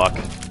fuck.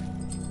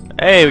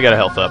 Hey, we got a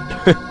health up.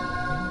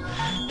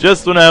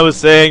 Just when I was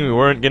saying we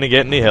weren't gonna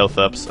get any health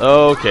ups.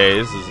 Okay,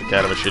 this is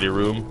kind of a shitty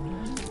room.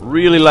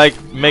 Really like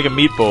Mega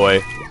Meat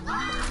Boy.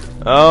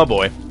 Oh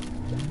boy.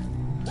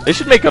 They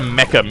should make a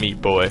Mecha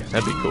Meat Boy.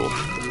 That'd be cool.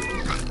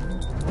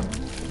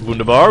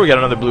 VVunderbar, we got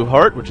another blue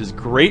heart, which is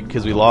great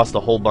because we lost a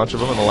whole bunch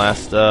of them in the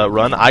last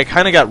run. I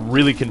kind of got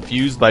really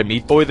confused by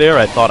Meat Boy there.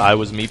 I thought I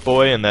was Meat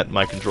Boy and that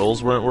my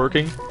controls weren't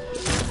working.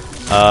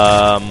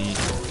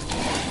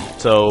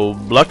 So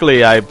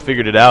luckily I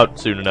figured it out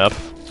soon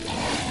enough.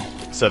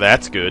 So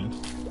that's good.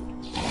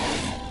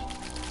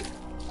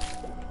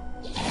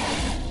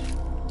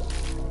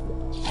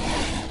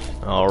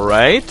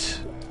 Alright.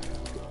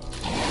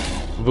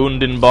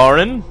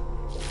 Vvunden.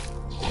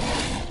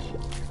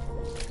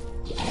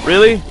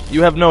 Really?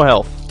 You have no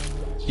health.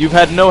 You've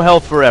had no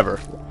health forever.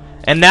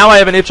 And now I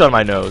have an itch on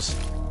my nose,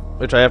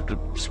 which I have to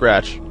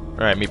scratch.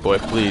 Alright, Meat Boy,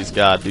 please,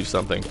 God, do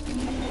something.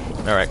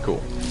 Alright,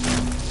 cool.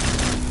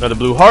 Another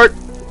blue heart.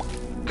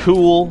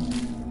 Cool.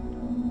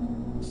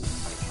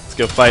 Let's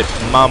go fight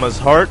Mama's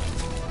heart.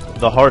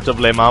 The heart of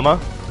Le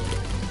Mama,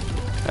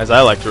 as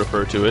I like to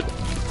refer to it.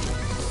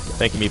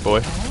 Thank you, Meat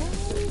Boy.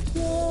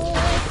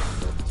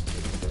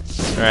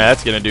 Alright,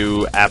 that's gonna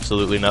do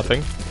absolutely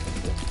nothing.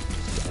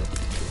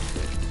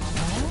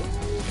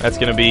 That's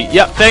gonna be...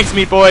 Yep, thanks,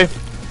 Meat Boy!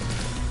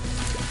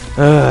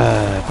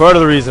 Part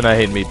of the reason I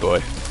hate Meat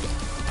Boy.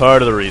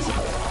 Part of the reason.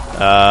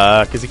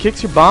 Because he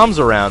kicks your bombs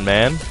around,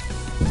 man.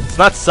 It's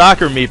not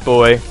soccer, Meat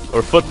Boy,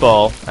 or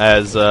football,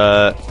 as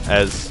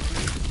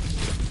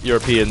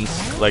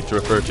Europeans like to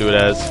refer to it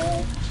as.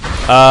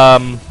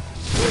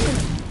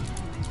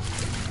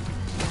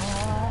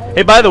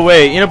 Hey, by the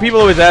way, you know,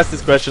 people always ask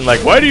this question, like,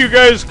 why do you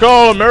guys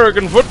call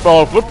American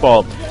football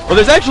football? Well,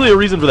 there's actually a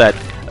reason for that.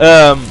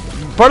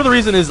 Part of the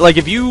reason is, like,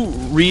 if you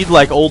read,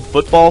 like, old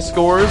football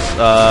scores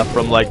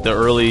from, like, the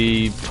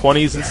early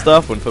 20s and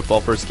stuff, when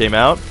football first came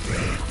out,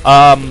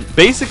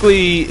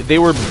 basically, they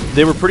were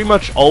pretty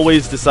much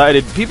always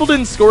decided. People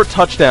didn't score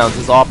touchdowns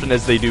as often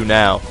as they do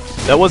now.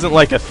 That wasn't,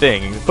 like, a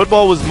thing.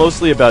 Football was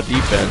mostly about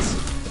defense.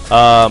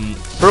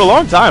 For a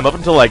long time, up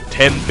until, like,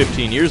 10,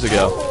 15 years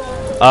ago.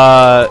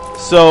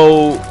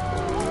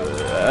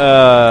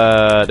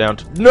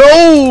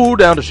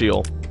 Down to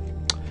Shield.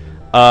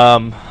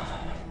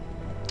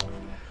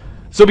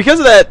 So because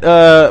of that,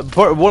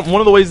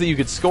 one of the ways that you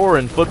could score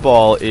in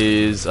football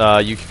is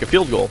you kick a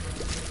field goal,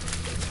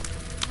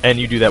 and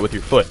you do that with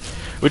your foot,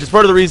 which is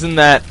part of the reason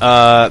that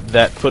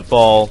that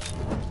football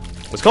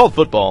was called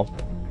football.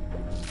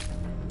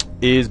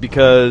 Is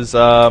because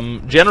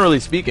generally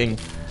speaking,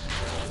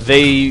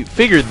 they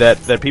figured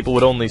that people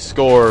would only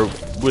score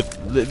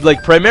with,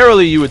 like,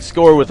 primarily you would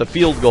score with a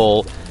field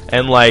goal,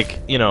 and, like,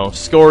 you know,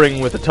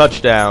 scoring with a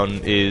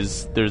touchdown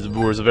is there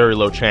was a very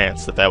low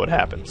chance that would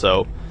happen.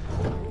 So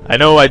I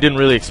know I didn't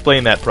really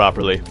explain that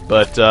properly,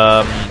 but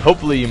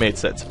hopefully you made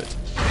sense of it.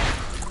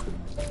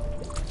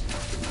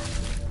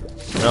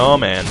 Oh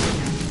man.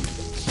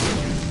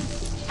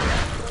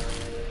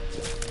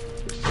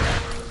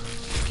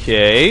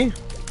 Okay.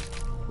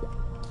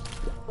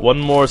 One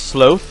more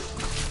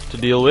sloth to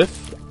deal with.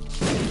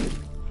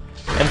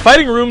 And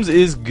fighting rooms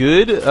is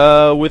good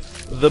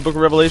with the Book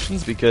of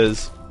Revelations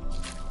because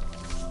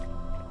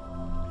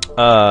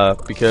I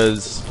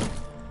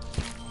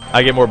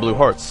get more blue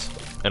hearts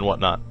and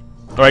whatnot.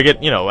 Or I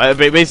get, you know,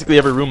 basically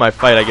every room I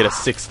fight I get a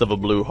 1/6 of a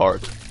blue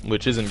heart,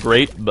 which isn't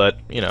great, but,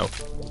 you know,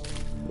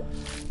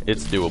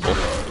 it's doable.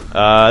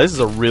 This is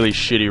a really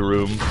shitty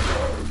room.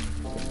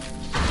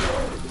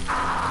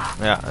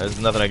 Yeah, there's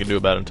nothing I can do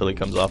about it until he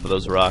comes off of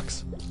those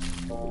rocks.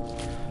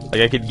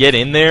 Like, I could get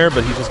in there,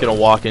 but he's just gonna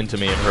walk into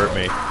me and hurt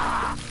me.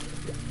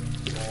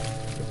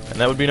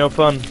 And that would be no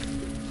fun.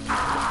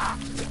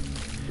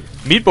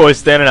 Meat Boy's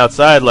standing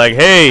outside like,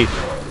 hey,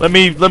 let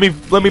me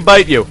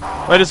bite you.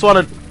 I just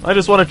wanna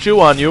chew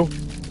on you.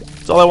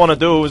 That's all I wanna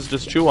do is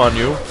just chew on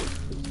you.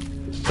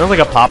 Sounds like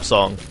a pop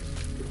song.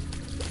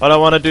 All I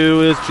wanna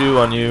do is chew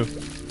on you.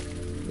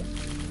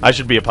 I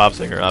should be a pop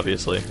singer,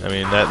 obviously. I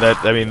mean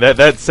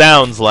that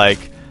sounds like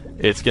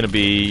it's gonna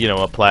be, you know,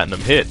 a platinum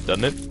hit,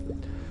 doesn't it?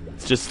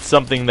 It's just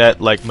something that,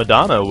 like,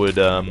 Madonna would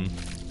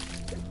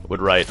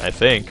write, I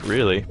think,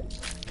 really.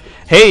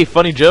 Hey,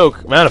 funny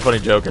joke. Not a funny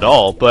joke at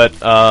all, but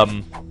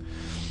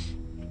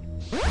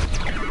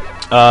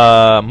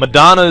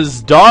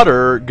Madonna's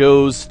daughter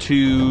goes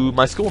to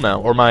my school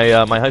now, or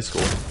my my high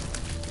school.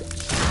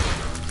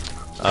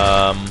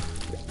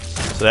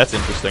 So that's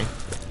interesting,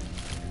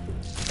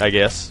 I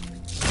guess.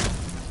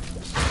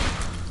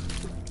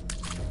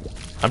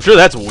 I'm sure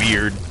that's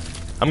weird.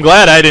 I'm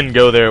glad I didn't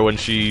go there when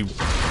she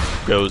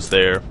goes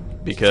there,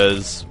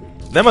 because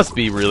that must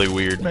be really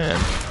weird, man.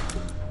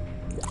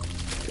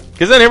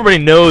 Because then everybody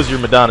knows you're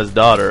Madonna's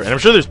daughter, and I'm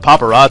sure there's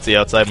paparazzi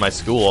outside my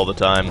school all the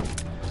time.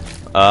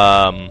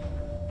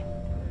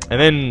 And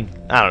then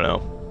I don't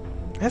know.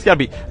 That's gotta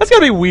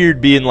be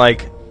weird being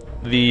like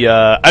the.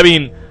 I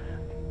mean,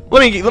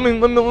 let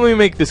me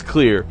make this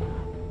clear.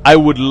 I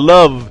would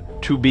love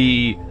to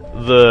be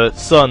the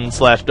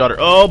son/daughter.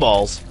 Oh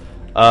balls.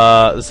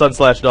 The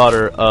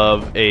son/daughter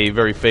of a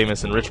very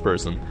famous and rich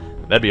person.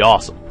 That'd be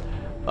awesome.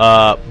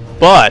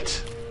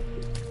 But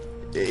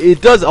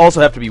it does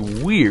also have to be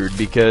weird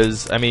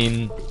because, I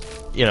mean,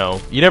 you know,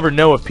 you never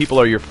know if people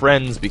are your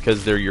friends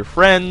because they're your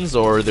friends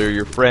or they're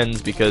your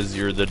friends because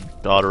you're the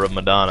daughter of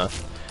Madonna,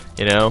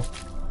 you know?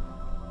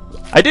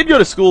 I did go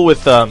to school with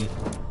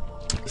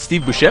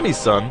Steve Buscemi's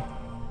son,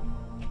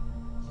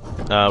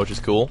 which is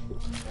cool.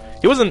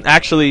 He wasn't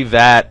actually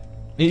that...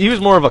 He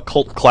was more of a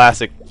cult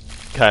classic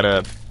kind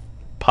of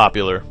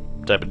popular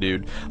type of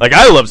dude. Like,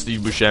 I love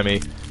Steve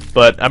Buscemi,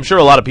 but I'm sure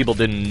a lot of people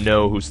didn't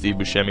know who Steve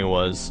Buscemi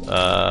was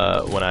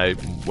when I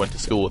went to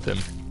school with him.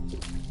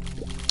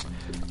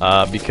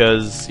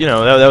 Because, you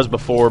know, that was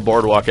before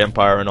Boardwalk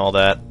Empire and all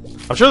that.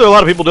 I'm sure there are a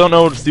lot of people who don't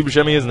know who Steve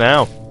Buscemi is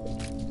now.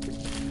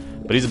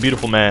 But he's a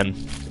beautiful man.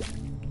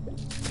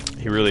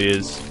 He really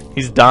is.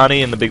 He's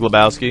Donnie in The Big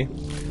Lebowski.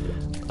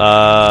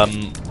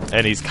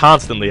 And he's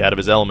constantly out of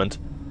his element.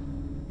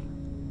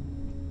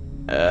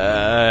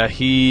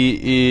 He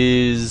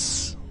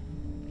is...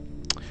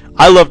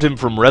 I loved him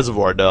from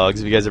Reservoir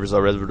Dogs, if you guys ever saw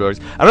Reservoir Dogs.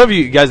 I don't know if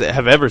you guys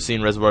have ever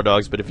seen Reservoir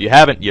Dogs, but if you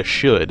haven't, you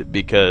should,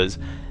 because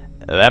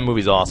that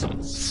movie's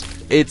awesome.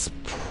 It's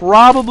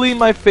probably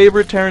my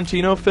favorite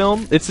Tarantino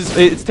film. It's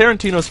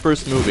Tarantino's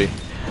first movie.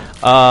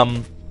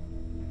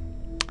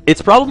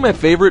 It's probably my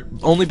favorite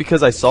only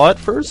because I saw it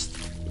first.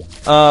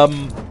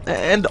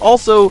 And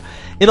also,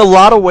 in a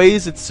lot of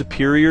ways, it's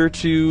superior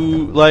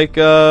to, like,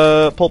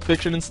 Pulp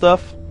Fiction and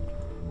stuff.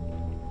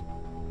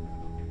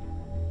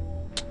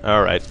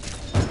 Alright.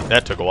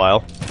 That took a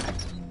while.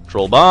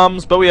 Troll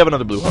bombs, but we have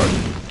another blue heart.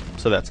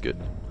 So that's good.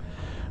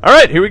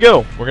 Alright, here we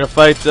go. We're gonna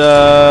fight,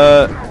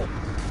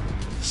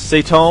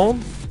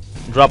 Satan.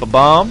 Drop a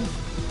bomb.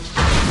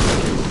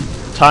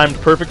 Timed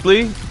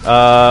perfectly.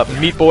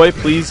 Meat Boy,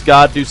 please,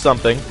 God, do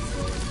something.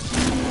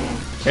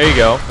 There you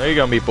go. There you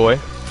go, Meat Boy.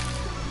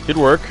 Good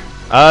work.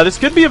 This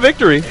could be a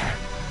victory.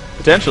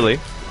 Potentially.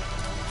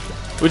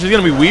 Which is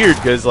gonna be weird,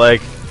 because,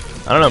 like,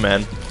 I don't know,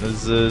 man.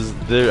 This is...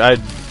 I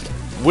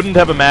wouldn't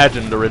have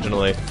imagined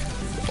originally,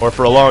 or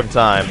for a long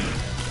time,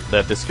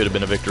 that this could have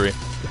been a victory.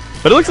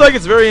 But it looks like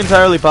it's very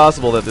entirely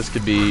possible that this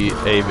could be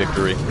a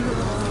victory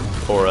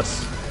for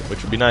us,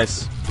 which would be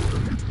nice.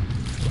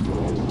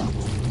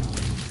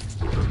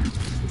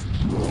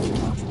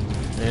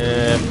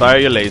 And fire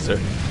your laser.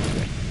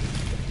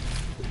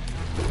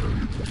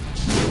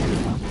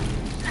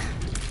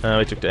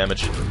 We took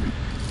damage.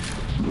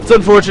 It's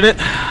unfortunate.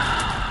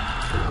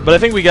 But I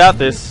think we got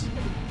this.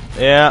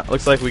 Yeah,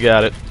 looks like we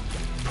got it.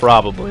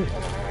 Probably.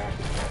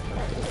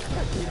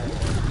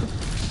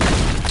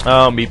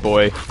 Oh, meat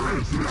boy.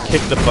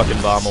 Kick the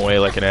fucking bomb away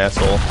like an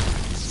asshole.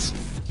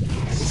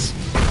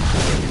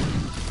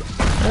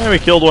 And we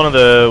killed one of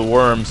the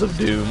worms of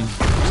doom,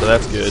 so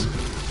that's good.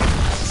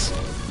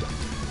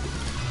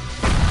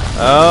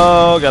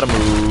 Oh, gotta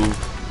move.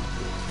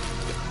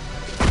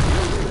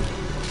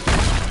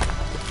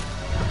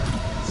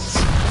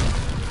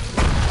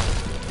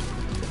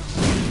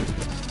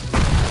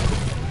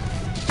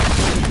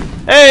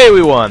 Hey,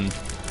 we won!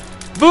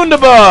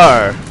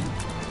 Vvunder!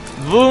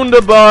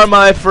 Vvunder,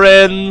 my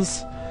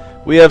friends!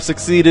 We have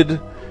succeeded.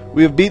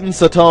 We have beaten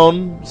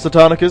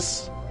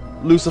Satanicus,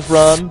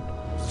 Lucifron,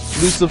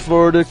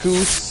 Lucifer de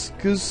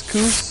Couscous.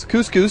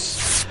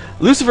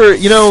 Lucifer,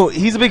 you know,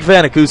 he's a big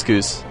fan of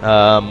couscous.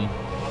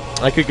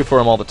 I cook it for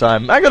him all the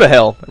time. I go to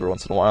hell every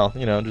once in a while,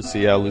 you know, just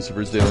see how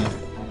Lucifer's doing.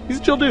 He's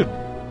a chill dude.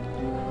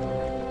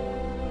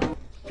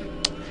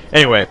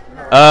 Anyway,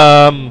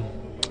 I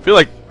feel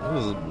like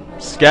this was a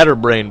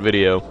scatterbrained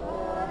video.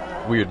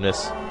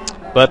 Weirdness.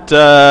 But,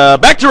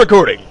 back to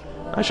recording!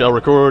 I shall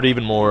record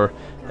even more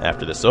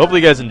after this. So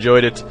hopefully you guys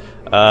enjoyed it.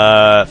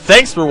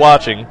 Thanks for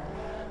watching.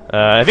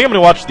 I think I'm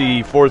going to watch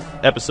the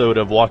 4th episode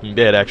of Walking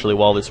Dead, actually,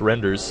 while this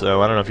renders.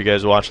 So I don't know if you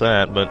guys watch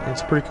that, but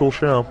it's a pretty cool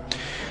show.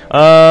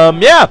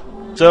 Yeah!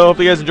 So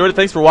hopefully you guys enjoyed it.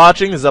 Thanks for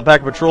watching. This is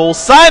Alpacapatrol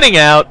signing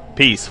out.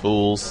 Peace,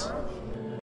 fools.